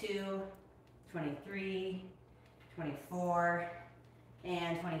 22, 23, 24,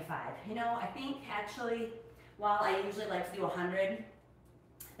 and 25. You know, I think actually, while I usually like to do 100,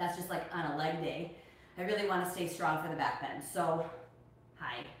 that's just like on a leg day, I really want to stay strong for the back bend. So,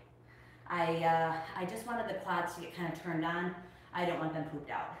 hi. I just wanted the quads to get kind of turned on. I don't want them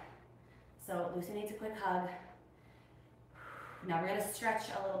pooped out. So Lucy needs a quick hug. Now we're gonna stretch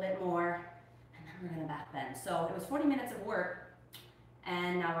a little bit more and then we're gonna back bend. So it was 40 minutes of work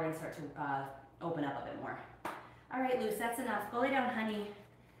and now we're gonna start to open up a bit more. All right, Luce, that's enough. Go lay down, honey.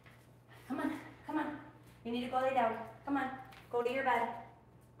 Come on, come on. You need to go lay down. Come on, go to your bed.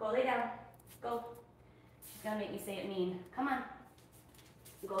 Go lay down, go. She's gonna make me say it mean. Come on,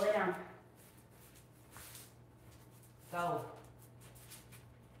 go lay down. Go.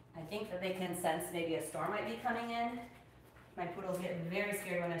 I think that they can sense maybe a storm might be coming in. My poodles get very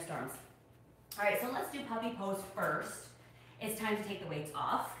scared when there's storms. All right, so let's do puppy pose first. It's time to take the weights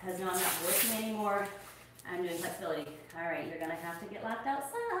off because now I'm not working anymore. I'm doing flexibility. All right, you're gonna have to get locked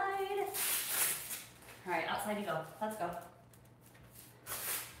outside. All right, outside you go. Let's go.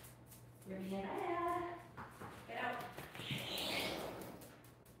 You're being bad. Get out.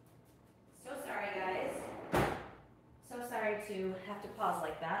 So sorry, guys. So sorry to have to pause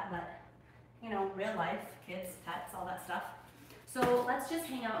like that, but you know, real life, kids, pets, all that stuff. So let's just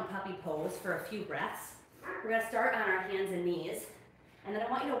hang out in puppy pose for a few breaths. We're gonna start on our hands and knees, and then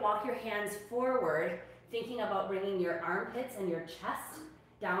I want you to walk your hands forward, thinking about bringing your armpits and your chest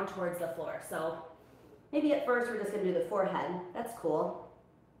down towards the floor. So maybe at first we're just gonna do the forehead. That's cool.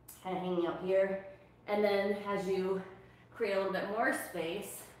 kind of hanging up here. And then as you create a little bit more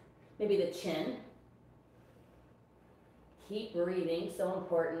space, maybe the chin. Keep breathing, so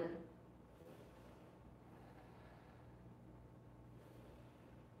important.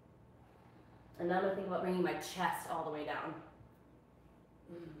 And then I'm gonna think about bringing my chest all the way down.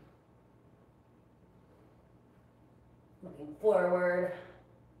 Looking forward.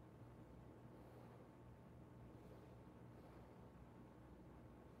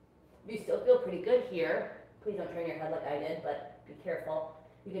 If you still feel pretty good here, please don't turn your head like I did, but be careful.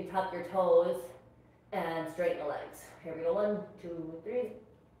 You can tuck your toes and straighten the legs. Here we go, 1, 2, 3.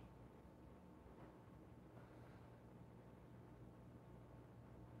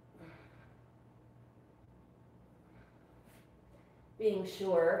 Being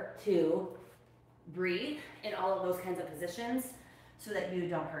sure to breathe in all of those kinds of positions so that you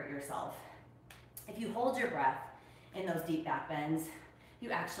don't hurt yourself. If you hold your breath in those deep back bends, you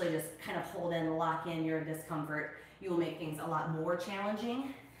actually just kind of hold in, lock in your discomfort. You will make things a lot more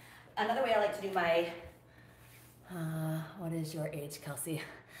challenging. Another way I like to do my, what is your age, Kelsey?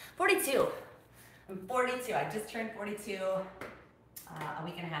 42. I'm 42. I just turned 42 a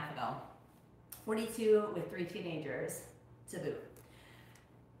week and a half ago. 42 with 3 teenagers to boot.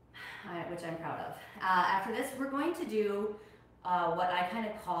 Which I'm proud of. After this, we're going to do what I kind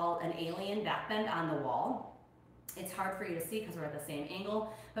of call an alien backbend on the wall. It's hard for you to see because we're at the same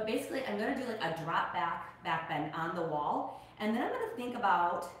angle, but basically I'm going to do like a drop back bend on the wall, and then I'm going to think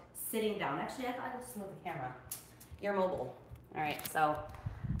about sitting down. Actually, I'll just move the camera. You're mobile. All right, so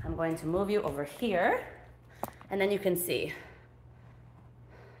I'm going to move you over here, and then you can see.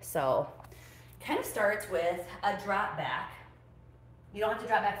 So kind of starts with a drop back. You don't have to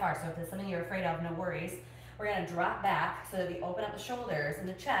drop back far, so if there's something you're afraid of, no worries. We're gonna drop back so that we open up the shoulders and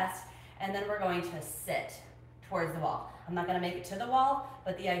the chest, and then we're going to sit towards the wall. I'm not gonna make it to the wall,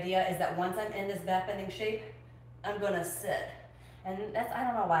 but the idea is that once I'm in this back bending shape, I'm gonna sit. And that's, I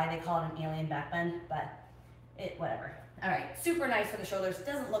don't know why they call it an alien back bend, but whatever. All right, super nice for the shoulders.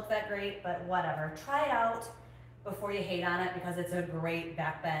 Doesn't look that great, but whatever. Try it out before you hate on it because it's a great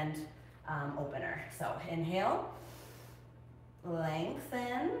back bend opener. So inhale.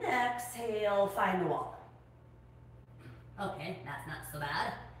 Lengthen, exhale, find the wall. Okay, that's not so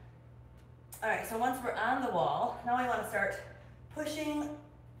bad. All right, so once we're on the wall, now I want to start pushing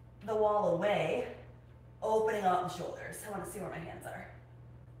the wall away, opening up the shoulders. I want to see where my hands are.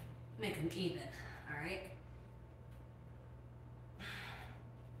 Make them even, all right?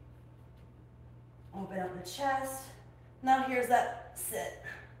 Open up the chest. Now here's that sit.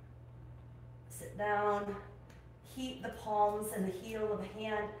 Sit down. Keep the palms and the heel of the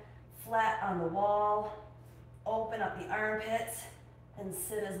hand flat on the wall. Open up the armpits and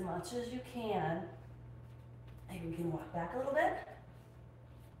sit as much as you can. Maybe we can walk back a little bit.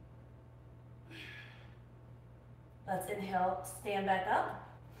 Let's inhale, stand back up.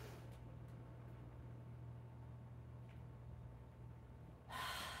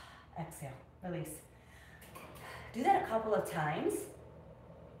 Exhale, release. Do that a couple of times.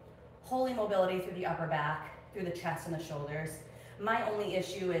 Holding mobility through the upper back, through the chest and the shoulders. My only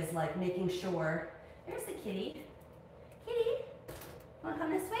issue is like making sure, there's the kitty. Kitty, wanna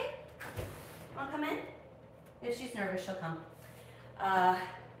come this way? Wanna come in? If she's nervous, she'll come.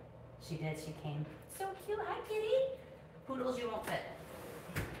 She did, she came. So cute, hi kitty. Poodles, you won't fit.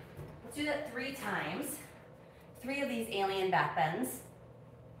 Let's do that 3 times. 3 of these alien back bends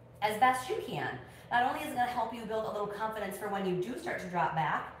as best you can. Not only is it gonna help you build a little confidence for when you do start to drop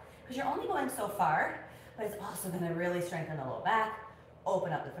back, because you're only going so far, but it's also going to really strengthen the low back,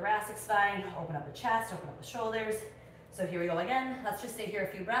 open up the thoracic spine, open up the chest, open up the shoulders. So here we go again. Let's just stay here a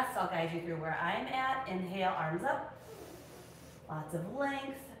few breaths. I'll guide you through where I'm at. Inhale, arms up. Lots of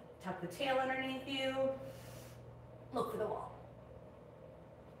length. Tuck the tail underneath you. Look for the wall.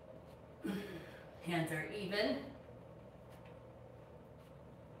 Hands are even.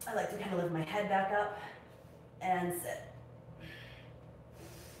 I like to kind of lift my head back up and sit.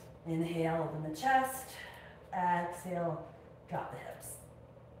 Inhale, open the chest. Exhale, drop the hips.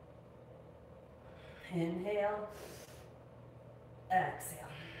 Inhale, exhale.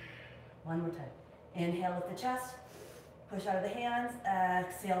 One more time. Inhale, lift the chest. Push out of the hands.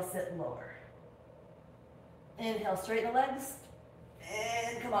 Exhale, sit lower. Inhale, straighten the legs.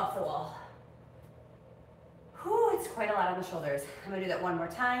 And come off the wall. Whew, it's quite a lot on the shoulders. I'm gonna do that one more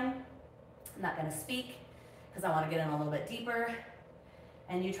time. I'm not gonna speak because I wanna get in a little bit deeper.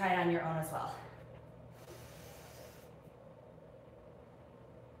 And you try it on your own as well.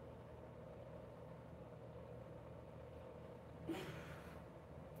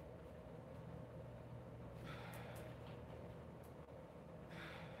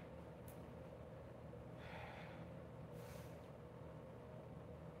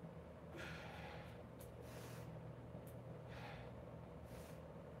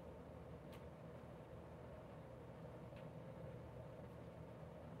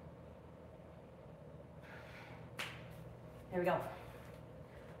 Here we go.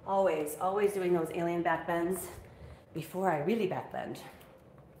 Always, always doing those alien back bends before I really back bend.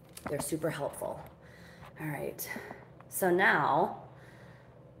 They're super helpful. All right, so now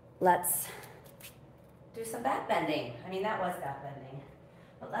let's do some back bending. I mean, that was back bending,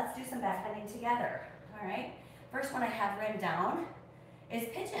 but let's do some back bending together. All right, first one I have written down is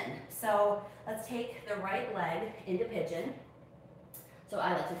pigeon. So let's take the right leg into pigeon. So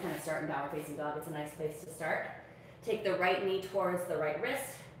I like to kind of start in downward facing dog. It's a nice place to start. Take the right knee towards the right wrist,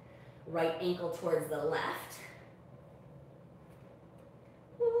 right ankle towards the left.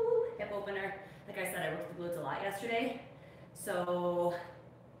 Woo, hip opener. Like I said, I worked the glutes a lot yesterday. So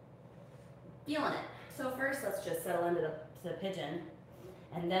feeling it. So first, let's just settle into the pigeon,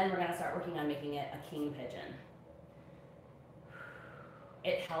 and then we're gonna start working on making it a king pigeon.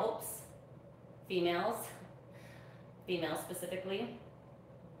 It helps females specifically,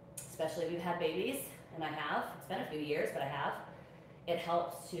 especially if you've had babies, and I have. It's been a few years, but I have. It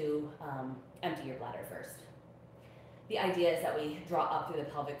helps to empty your bladder first. The idea is that we draw up through the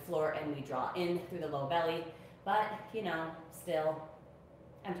pelvic floor and we draw in through the low belly, but you know, still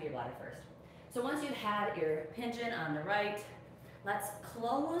empty your bladder first. So once you've had your pigeon on the right, let's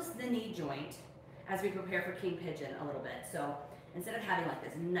close the knee joint as we prepare for king pigeon a little bit. So instead of having like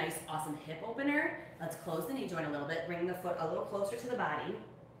this nice, awesome hip opener, let's close the knee joint a little bit, bring the foot a little closer to the body.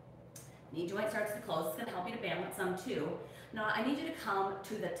 Knee joint starts to close. It's gonna help you to balance some too. Now I need you to come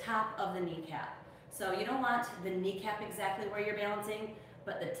to the top of the kneecap. So you don't want the kneecap exactly where you're balancing,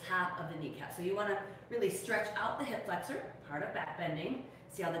 but the top of the kneecap. So you wanna really stretch out the hip flexor, part of back bending.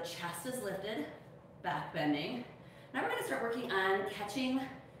 See how the chest is lifted, back bending. Now we're gonna start working on catching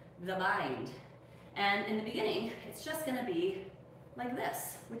the bind. And in the beginning, it's just gonna be like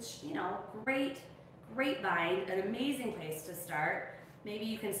this, which, you know, great bind, an amazing place to start. Maybe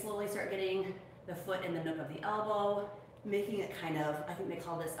you can slowly start getting the foot in the nook of the elbow, making it kind of, I think they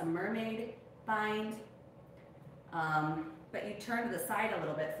call this a mermaid bind. But you turn to the side a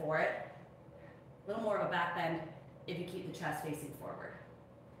little bit for it. A little more of a back bend if you keep the chest facing forward.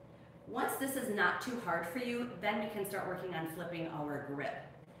 Once this is not too hard for you, then we can start working on flipping our grip,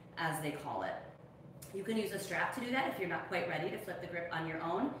 as they call it. You can use a strap to do that if you're not quite ready to flip the grip on your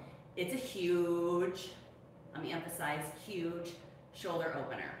own. It's a huge, let me emphasize, huge shoulder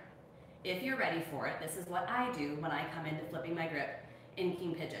opener. If you're ready for it, this is what I do when I come into flipping my grip in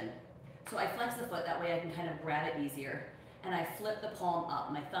king pigeon. So I flex the foot, that way I can kind of grab it easier. And I flip the palm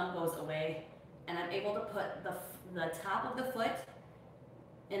up, my thumb goes away, and I'm able to put the top of the foot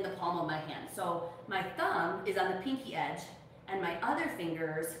in the palm of my hand. So my thumb is on the pinky edge, and my other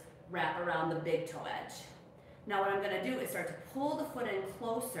fingers wrap around the big toe edge. Now what I'm gonna do is start to pull the foot in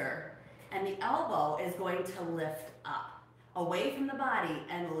closer, and the elbow is going to lift up, away from the body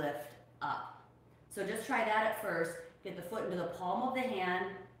and lift up. So just try that at first. Get the foot into the palm of the hand,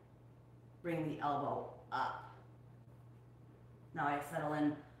 bring the elbow up. Now I settle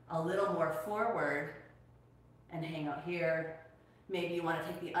in a little more forward and hang out here. Maybe you want to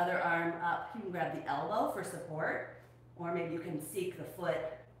take the other arm up. You can grab the elbow for support, or maybe you can seek the foot.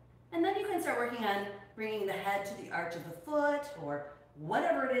 And then you can start working on bringing the head to the arch of the foot, or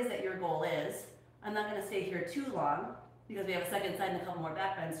whatever it is that your goal is. I'm not going to stay here too long because we have a second side and a couple more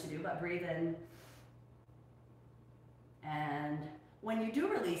back bends to do, but breathe in. And when you do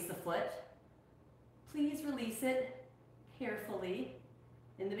release the foot, please release it carefully.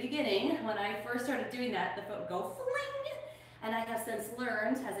 In the beginning, when I first started doing that, the foot would go fling. And I have since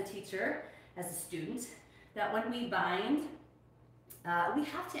learned as a teacher, as a student, that when we bind, we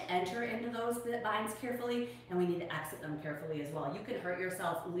have to enter into those binds carefully, and we need to exit them carefully as well. You can hurt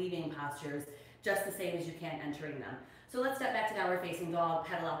yourself leaving postures just the same as you can entering them. So let's step back to downward facing dog,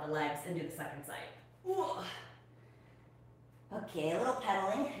 pedal out the legs, and do the second side. Ooh. Okay, a little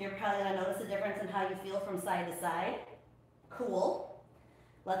pedaling. You're probably gonna notice a difference in how you feel from side to side. Cool.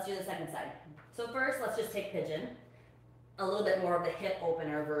 Let's do the second side. So first, let's just take pigeon. A little bit more of the hip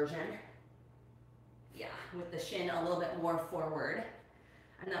opener version. Yeah, with the shin a little bit more forward.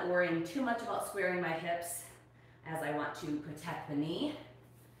 I'm not worrying too much about squaring my hips as I want to protect the knee.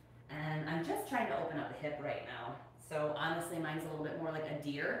 And I'm just trying to open up the hip right now. So honestly, mine's a little bit more like a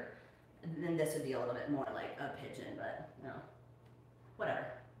deer. And then this would be a little bit more like a pigeon, but no, whatever.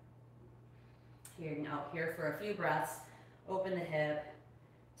 Here, now here for a few breaths. Open the hip,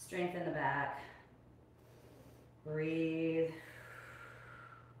 strengthen the back. Breathe.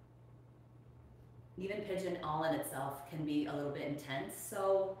 Even pigeon all in itself can be a little bit intense,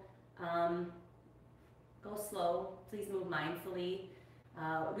 so go slow. Please move mindfully.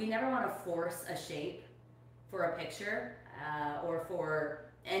 We never want to force a shape for a picture or for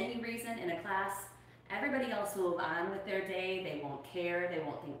any reason in a class, Everybody else will move on with their day. They won't care. They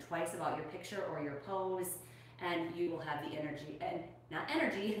won't think twice about your picture or your pose, and you will have the energy, and not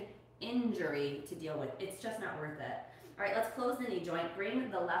energy, injury to deal with. It's just not worth it. All right, let's close the knee joint. Bring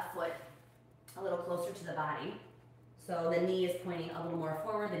the left foot a little closer to the body. So the knee is pointing a little more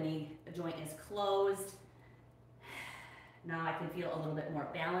forward. The knee joint is closed. Now I can feel a little bit more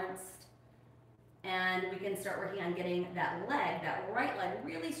balanced. And we can start working on getting that leg, that right leg,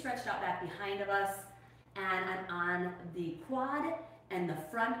 really stretched out back behind of us. And I'm on the quad and the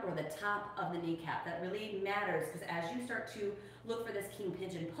front or the top of the kneecap. That really matters because as you start to look for this king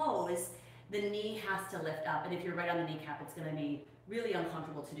pigeon pose, the knee has to lift up. And if you're right on the kneecap, it's going to be really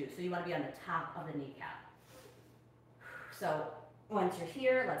uncomfortable to do. So you want to be on the top of the kneecap. So once you're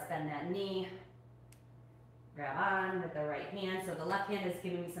here, let's bend that knee. Grab on with the right hand. So the left hand is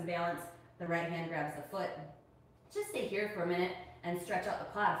giving me some balance. The right hand grabs the foot. Just stay here for a minute and stretch out the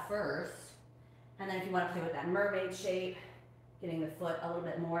quad first. And then if you want to play with that mermaid shape, getting the foot a little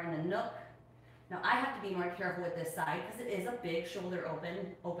bit more in the nook. Now I have to be more careful with this side because it is a big shoulder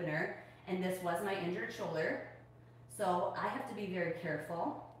opener. And this was my injured shoulder. So I have to be very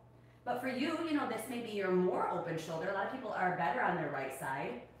careful. But for you, you know, this may be your more open shoulder. A lot of people are better on their right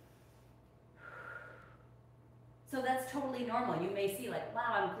side. So that's totally normal. You may see like,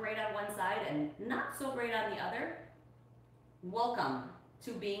 wow, I'm great on one side and not so great on the other. Welcome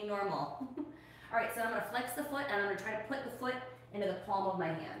to being normal. All right, so I'm gonna flex the foot and I'm gonna try to put the foot into the palm of my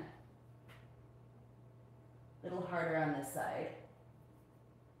hand. A little harder on this side.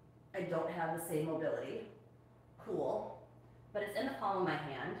 I don't have the same mobility. Cool. But it's in the palm of my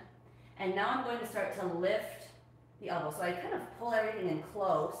hand. And now I'm going to start to lift the elbow. So I kind of pull everything in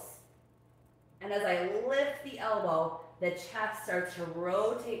close. And as I lift the elbow, the chest starts to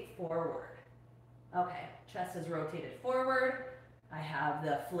rotate forward. Okay, chest is rotated forward. I have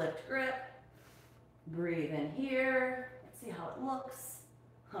the flipped grip. Breathe in here. Let's see how it looks.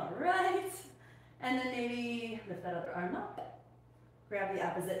 All right. And then maybe lift that other arm up. Grab the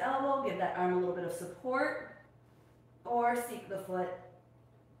opposite elbow. Give that arm a little bit of support. Or seek the foot.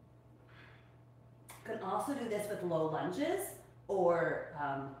 You can also do this with low lunges or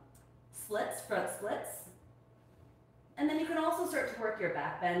splits, front splits. And then you can also start to work your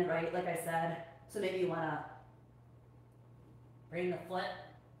back bend, right? Like I said, so maybe you want to bring the foot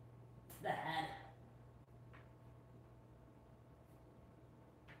to the head.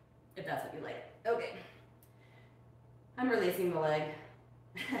 If that's what you like. Okay. I'm releasing the leg.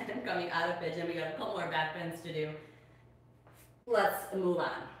 I'm coming out of pigeon. We got a couple more back bends to do. Let's move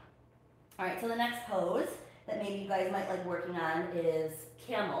on. All right, so the next pose that maybe you guys might like working on is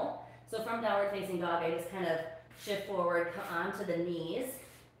camel. So from downward facing dog, I just kind of shift forward, come onto the knees.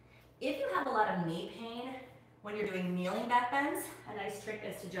 If you have a lot of knee pain when you're doing kneeling back bends, a nice trick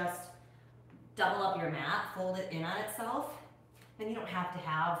is to just double up your mat, fold it in on itself. Then you don't have to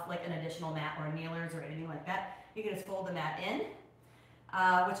have like an additional mat or kneelers or anything like that. You can just fold the mat in,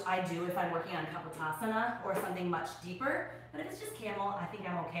 which I do if I'm working on Kapotasana or something much deeper. But if it's just camel, I think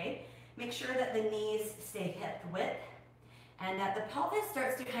I'm okay. Make sure that the knees stay hip width and that the pelvis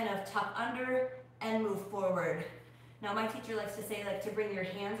starts to kind of tuck under and move forward. Now my teacher likes to say like to bring your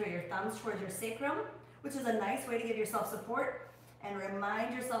hands or your thumbs towards your sacrum, which is a nice way to give yourself support and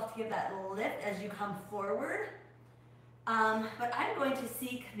remind yourself to give that lift as you come forward. But I'm going to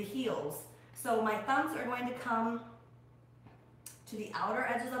seek the heels. So my thumbs are going to come to the outer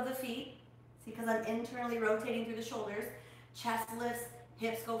edges of the feet. See, because I'm internally rotating through the shoulders. Chest lifts,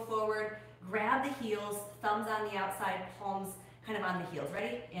 hips go forward. Grab the heels, thumbs on the outside, palms kind of on the heels.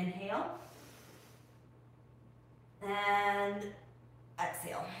 Ready? Inhale. And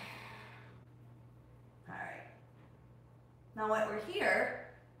exhale. All right. Now while we're here,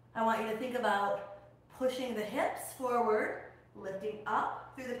 I want you to think about pushing the hips forward, lifting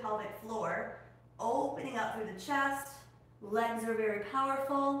up through the pelvic floor, opening up through the chest. Legs are very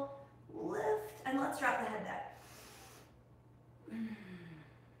powerful. Lift, and let's drop the head back.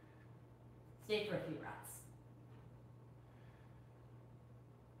 Stay for a few breaths.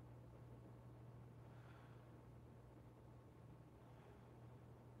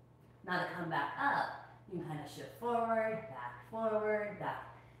 Now to come back up, you can kind of shift forward, back.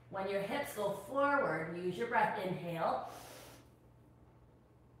 When your hips go forward, use your breath, inhale.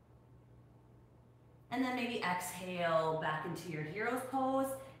 And then maybe exhale back into your hero's pose.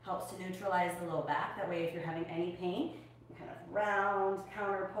 Helps to neutralize the low back. That way if you're having any pain, you kind of round,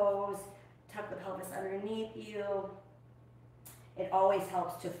 counter pose, tuck the pelvis underneath you. It always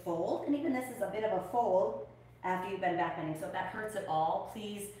helps to fold, and even this is a bit of a fold after you've been back bending. So if that hurts at all,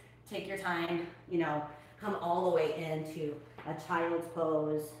 please take your time, you know, come all the way into a child's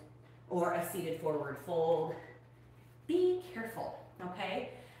pose or a seated forward fold. Be careful,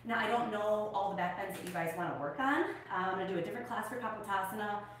 okay? Now, I don't know all the back bends that you guys want to work on. I'm going to do a different class for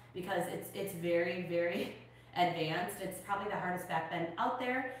Kapotasana because it's very, very advanced. It's probably the hardest back bend out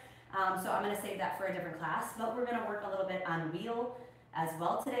there. So I'm going to save that for a different class, but we're going to work a little bit on wheel as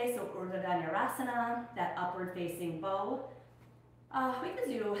well today. So Urdhva Dhanurasana, that upward facing bow. We could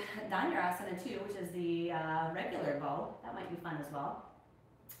do Dhanurasana too, which is the regular bow. That might be fun as well.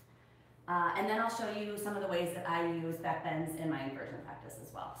 And then I'll show you some of the ways that I use back bends in my inversion practice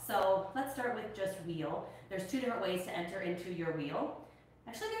as well. So let's start with just wheel. There's two different ways to enter into your wheel.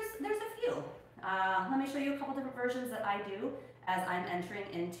 Actually, there's a few. Let me show you a couple different versions that I do as I'm entering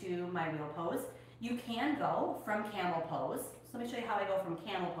into my wheel pose. You can go from camel pose. So let me show you how I go from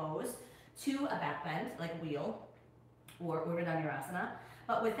camel pose to a back bend, like wheel, or Urdhva Dhanurasana.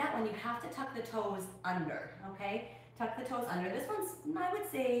 But with that one, you have to tuck the toes under, okay? Tuck the toes under. This one's, I would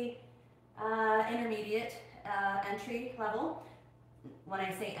say, intermediate entry level. When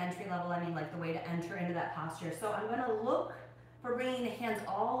I say entry level, I mean like the way to enter into that posture. So I'm going to look for bringing the hands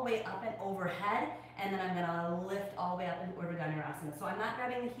all the way up and overhead, and then I'm going to lift all the way up into Urdhva Dhanurasana. So I'm not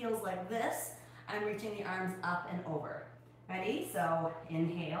grabbing the heels like this. I'm reaching the arms up and over. Ready? So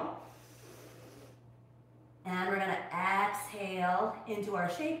inhale. And we're going to exhale into our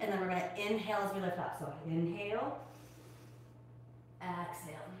shape, and then we're going to inhale as we lift up. So inhale,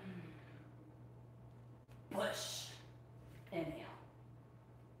 exhale. Push, inhale.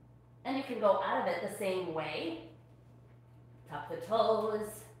 And you can go out of it the same way. Tuck the toes,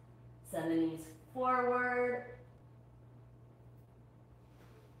 send the knees forward.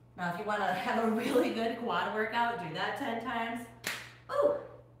 Now if you want to have a really good quad workout, do that 10 times. Ooh,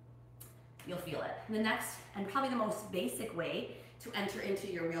 you'll feel it. The next, and probably the most basic way to enter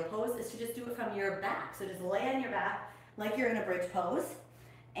into your wheel pose is to just do it from your back. So just lay on your back like you're in a bridge pose,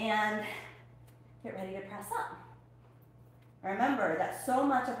 and get ready to press up. Remember that so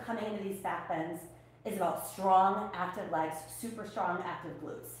much of coming into these back bends is about strong, active legs, super strong, active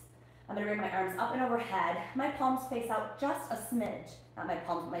glutes. I'm going to bring my arms up and overhead. My palms face out just a smidge. Not my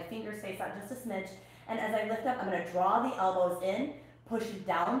palms, but my fingers face out just a smidge. And as I lift up, I'm going to draw the elbows in, push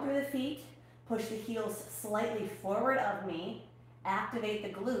down through the feet, push the heels slightly forward of me, activate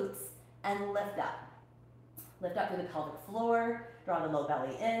the glutes, and lift up. Lift up through the pelvic floor, draw the low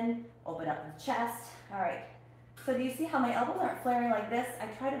belly in, open up the chest. All right. So do you see how my elbows aren't flaring like this? I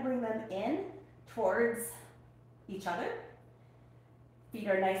try to bring them in towards each other. Feet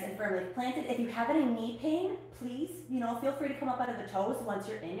are nice and firmly planted. If you have any knee pain, please, feel free to come up out of the toes once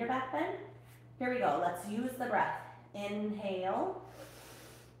you're in your back bend. Here we go. Let's use the breath. Inhale.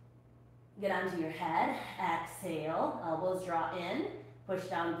 Get onto your head. Exhale. Elbows draw in. Push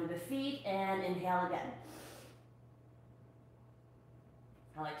down through the feet and inhale again.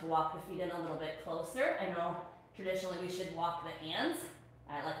 I like to walk the feet in a little bit closer. I know traditionally we should walk the hands.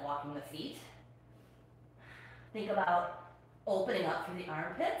 I like walking the feet. Think about opening up through the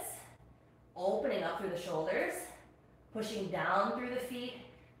armpits, opening up through the shoulders, pushing down through the feet,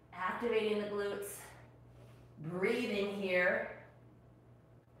 activating the glutes, breathing here.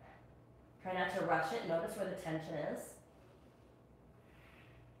 Try not to rush it. Notice where the tension is.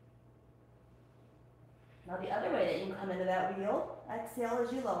 Now the other way that you can come into that wheel, exhale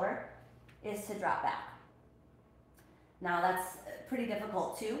as you lower, is to drop back. Now that's pretty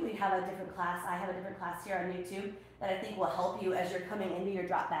difficult too. We have a different class. I have a different class here on YouTube that I think will help you as you're coming into your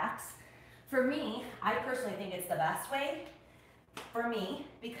drop backs. For me, I personally think it's the best way for me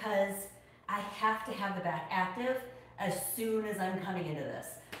because I have to have the back active as soon as I'm coming into this.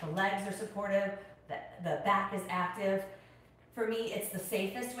 The legs are supportive, the back is active. For me, it's the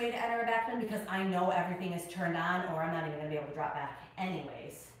safest way to enter a back bend because I know everything is turned on or I'm not even going to be able to drop back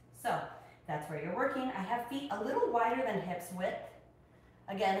anyways. So that's where you're working. I have feet a little wider than hips width.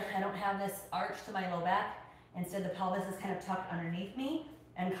 Again, I don't have this arch to my low back. Instead, the pelvis is kind of tucked underneath me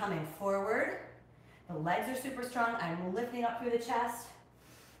and coming forward. The legs are super strong. I'm lifting up through the chest.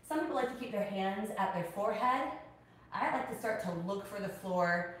 Some people like to keep their hands at their forehead. I like to start to look for the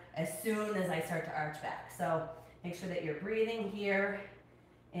floor as soon as I start to arch back. So make sure that you're breathing here.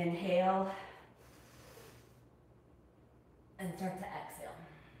 Inhale. And start to exhale.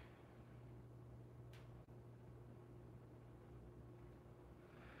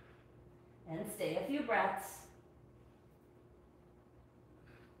 And stay a few breaths.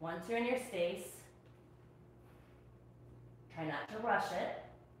 Once you're in your space, try not to rush it.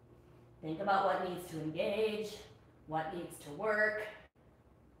 Think about what needs to engage, what needs to work,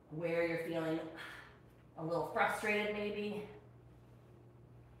 where you're feeling a little frustrated maybe.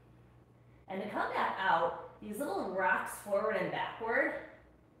 And to come back out, these little rocks forward and backward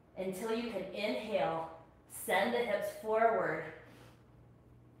until you can inhale, send the hips forward,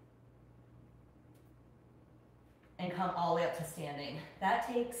 and come all the way up to standing. That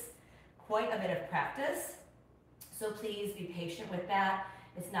takes quite a bit of practice, so please be patient with that.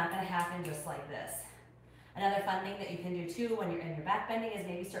 It's not gonna happen just like this. Another fun thing that you can do too when you're in your back bending is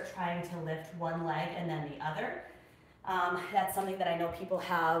maybe start trying to lift one leg and then the other. That's something that I know people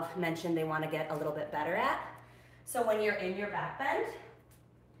have mentioned they wanna get a little bit better at. So when you're in your back bend,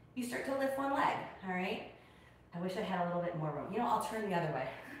 you start to lift one leg, all right? I wish I had a little bit more room. You know, I'll turn the other way.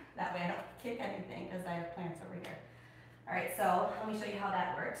 That way I don't kick anything because I have plants over here. All right, so let me show you how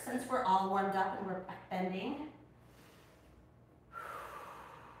that works. Since we're all warmed up and we're back bending,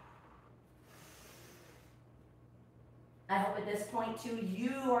 I hope at this point too,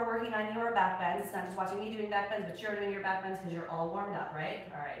 you are working on your back bends. It's not just watching me doing back bends, but you're doing your back bends because you're all warmed up, right?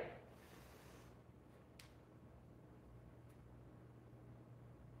 All right.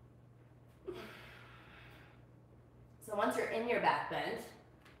 So once you're in your back bend,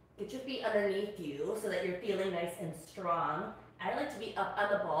 get your feet underneath you so that you're feeling nice and strong. I like to be up on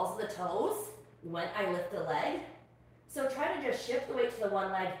the balls of the toes when I lift a leg. So try to just shift the weight to the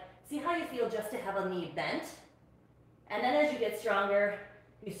one leg. See how you feel just to have a knee bent. And then as you get stronger,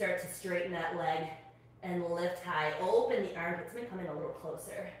 you start to straighten that leg and lift high. Open the armpits. Let me come in a little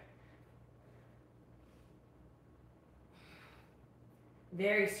closer.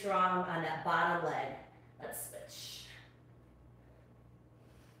 Very strong on that bottom leg. Let's switch.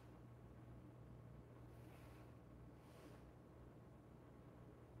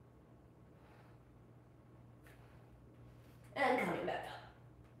 And coming back up.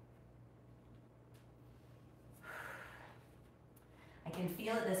 I can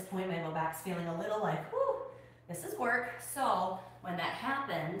feel at this point my low back's feeling a little like, whoo, this is work. So when that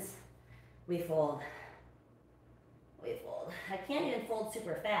happens, we fold. We fold. I can't even fold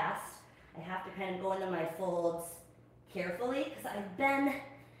super fast. I have to kind of go into my folds carefully because I've been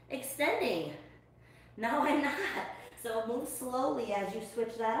extending. No, I'm not. So move slowly as you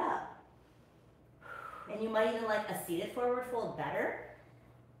switch that up. And you might even like a seated forward fold better.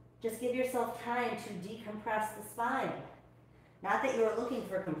 Just give yourself time to decompress the spine. Not that you're looking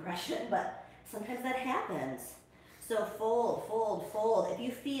for compression, but sometimes that happens. So fold, fold, fold. If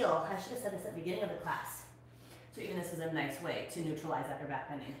you feel, I should have said this at the beginning of the class. So even this is a nice way to neutralize after back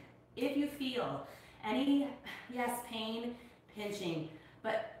bending. If you feel any, yes, pain, pinching,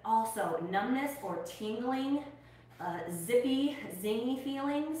 but also numbness or tingling, zippy, zingy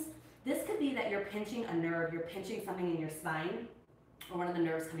feelings, this could be that you're pinching a nerve, you're pinching something in your spine, or one of the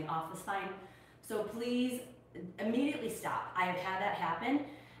nerves coming off the spine. So please immediately stop. I have had that happen,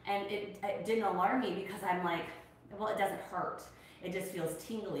 and it didn't alarm me because I'm like, well, it doesn't hurt. It just feels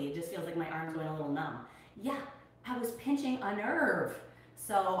tingly. It just feels like my arm's going a little numb. Yeah, I was pinching a nerve.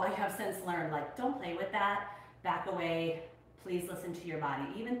 So I have since learned, like, don't play with that. Back away. Please listen to your body.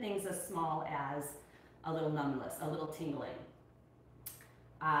 Even things as small as a little numbness, a little tingling.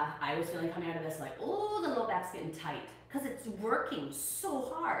 I was feeling coming out of this like, oh, the low back's getting tight because it's working so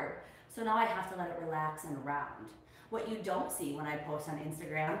hard. So now I have to let it relax and round. What you don't see when I post on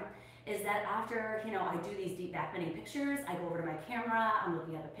Instagram is that after, you know, I do these deep back bending pictures, I go over to my camera, I'm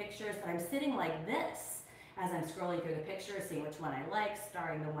looking at the pictures, but I'm sitting like this as I'm scrolling through the pictures, seeing which one I like,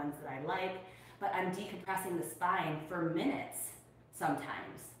 starring the ones that I like, but I'm decompressing the spine for minutes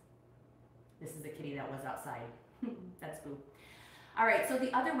sometimes. This is the kitty that was outside. That's Boo. All right, so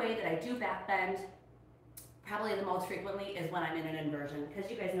the other way that I do back bend, probably the most frequently, is when I'm in an inversion,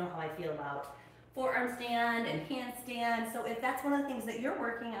 because you guys know how I feel about forearm stand and handstand. So if that's one of the things that you're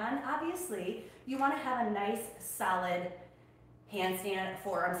working on, obviously you want to have a nice solid handstand,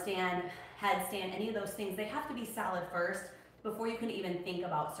 forearm stand, headstand, any of those things. They have to be solid first before you can even think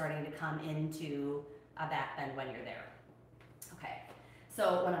about starting to come into a back bend when you're there. Okay,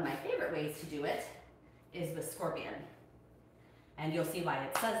 so one of my favorite ways to do it is with scorpion. And you'll see why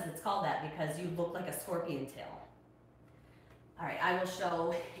it says it's called that, because you look like a scorpion tail. All right, I will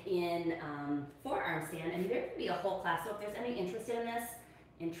show in forearm stand, and there could be a whole class. So if there's any interest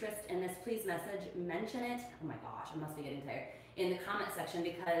in this, please mention it. Oh my gosh, I must be getting tired. In the comment section,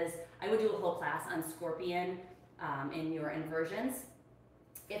 because I would do a whole class on scorpion in your inversions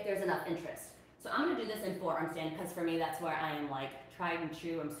if there's enough interest. So I'm gonna do this in forearm stand because for me that's where I am like tried and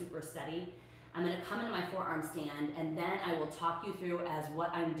true. I'm super steady. I'm gonna come into my forearm stand, and then I will talk you through as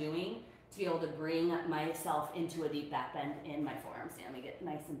what I'm doing to be able to bring myself into a deep back bend in my forearm stand. Let me get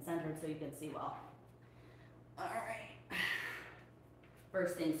nice and centered so you can see well. All right.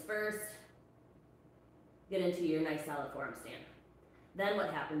 First things first, get into your nice solid forearm stand. Then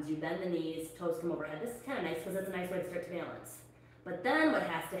what happens? You bend the knees, toes come overhead. This is kind of nice because it's a nice way to start to balance. But then what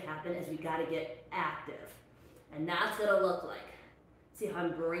has to happen is we gotta get active. And that's what it'll look like. See how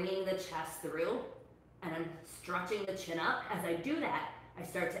I'm bringing the chest through and I'm stretching the chin up. As I do that, I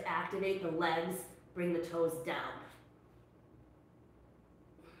start to activate the legs, bring the toes down.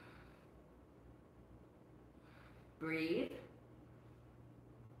 Breathe.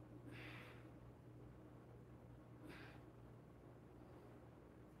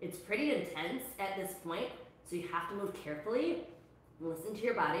 It's pretty intense at this point, so you have to move carefully. Listen to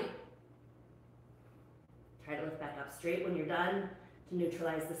your body. Try to lift back up straight when you're done to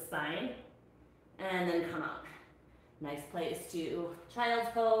neutralize the spine. And then come out. Nice place to child's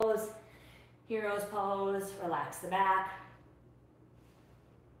pose, hero's pose, relax the back.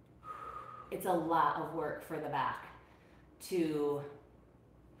 It's a lot of work for the back to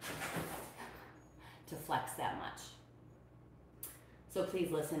flex that much. So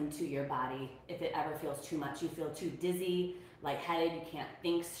please listen to your body. If it ever feels too much, you feel too dizzy, lightheaded, you can't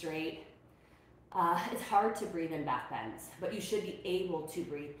think straight. It's hard to breathe in back bends, but you should be able to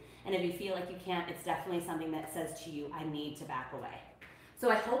breathe. And if you feel like you can't, it's definitely something that says to you, I need to back away. So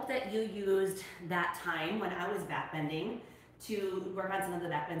I hope that you used that time when I was back bending to work on some of the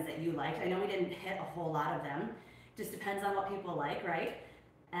back bends that you liked. I know we didn't hit a whole lot of them. Just depends on what people like, right?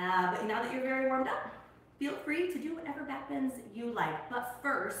 But now that you're very warmed up, feel free to do whatever back bends you like. But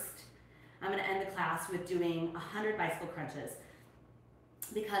first, I'm gonna end the class with doing 100 bicycle crunches.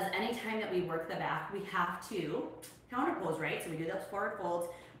 Because anytime that we work the back, we have to counter pose, right? So we do those forward folds,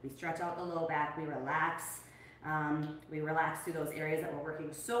 we stretch out the low back, we relax through those areas that we're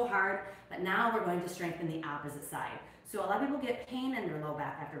working so hard, but now we're going to strengthen the opposite side. So a lot of people get pain in their low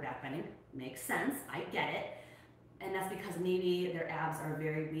back after back bending. Makes sense, I get it. And that's because maybe their abs are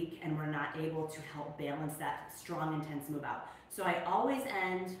very weak and we're not able to help balance that strong, intense move out. So I always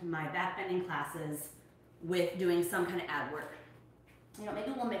end my back bending classes with doing some kind of ab work. You know,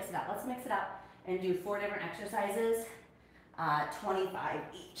 maybe we'll mix it up. Let's mix it up and do 4 different exercises, 25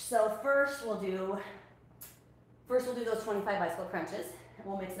 each. So first we'll do those 25 bicycle crunches, and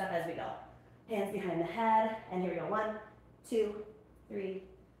we'll mix it up as we go. Hands behind the head, and here we go. 1, 2, 3,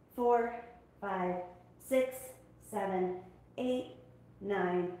 4, 5, 6, 7, 8,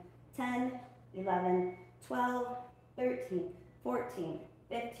 9, 10, 11, 12, 13, 14,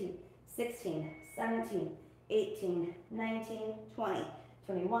 15, 16, 17, 18, 19, 20,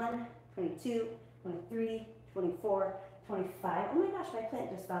 21, 22, 23, 24, 25. Oh my gosh, my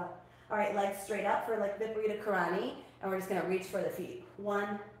plant just fell. All right, legs straight up for like Viparita Karani, and we're just gonna reach for the feet.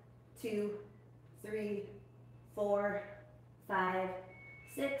 1, 2, 3, 4, 5,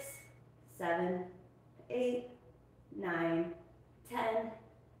 6, 7, 8, 9, 10,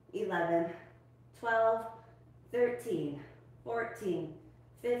 11, 12, 13, 14,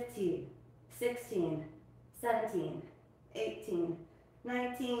 15, 16, 17, 18,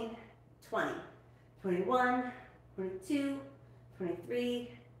 19, 20, 21, 22,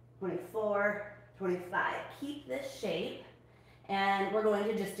 23, 24, 25. Keep this shape, and we're going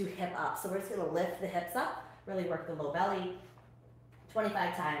to just do hip up. So we're just going to lift the hips up, really work the low belly.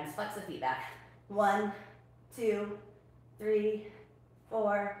 25 times, flex the feet back. 1, 2, 3,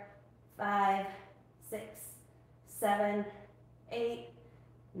 4, 5, 6, 7, 8,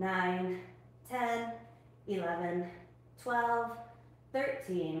 9, 10, 11, 12,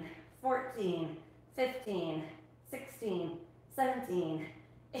 13, 14, 15, 16, 17,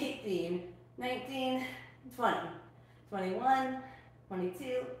 18, 19, 20, 21,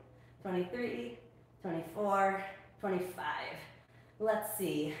 22, 23, 24, 25. Let's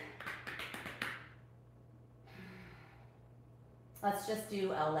see. Let's just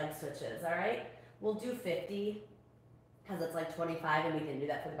do leg switches, all right? We'll do 50 because it's like 25 and we can do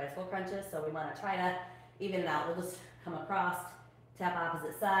that for the bicycle crunches. So we want to try to even it out. We'll just come across, tap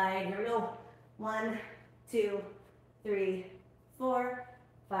opposite side. Here we go. 1, 2, 3, 4,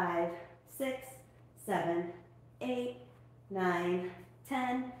 5, 6, 7, 8, 9,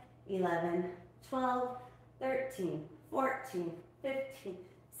 10, 11, 12, 13, 14, 15,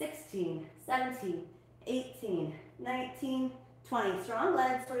 16, 17, 18, 19, 20. Strong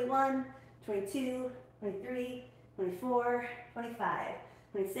legs. 21, 22, 23, 24, 25,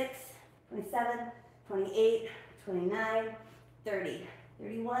 26, 27, 28, 29, 30,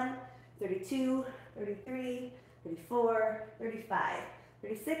 31, 32, 33, 34, 35,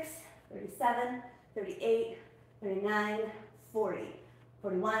 36, 37, 38, 39, 40,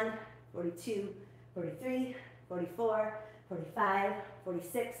 41, 42, 43, 44, 45,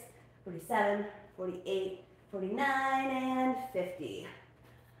 46, 47, 48, 49, and 50.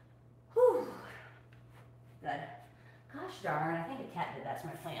 Whew. Good. Gosh darn, I think a cat did that to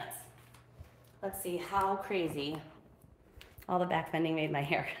my plants. Let's see how crazy All the back bending made my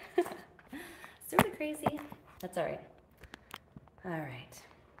hair sort of crazy. That's all right. All right.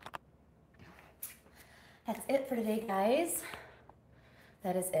 That's it for today, guys.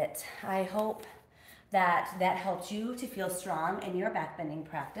 That is it. I hope that that helped you to feel strong in your back bending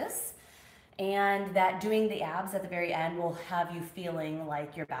practice, and that doing the abs at the very end will have you feeling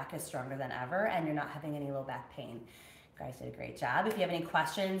like your back is stronger than ever and you're not having any low back pain. You guys did a great job. If you have any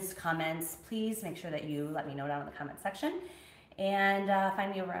questions, comments, please make sure that you let me know down in the comment section. And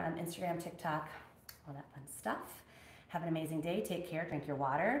find me over on Instagram, TikTok, all that fun stuff. Have an amazing day. Take care. Drink your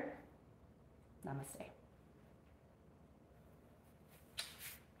water. Namaste.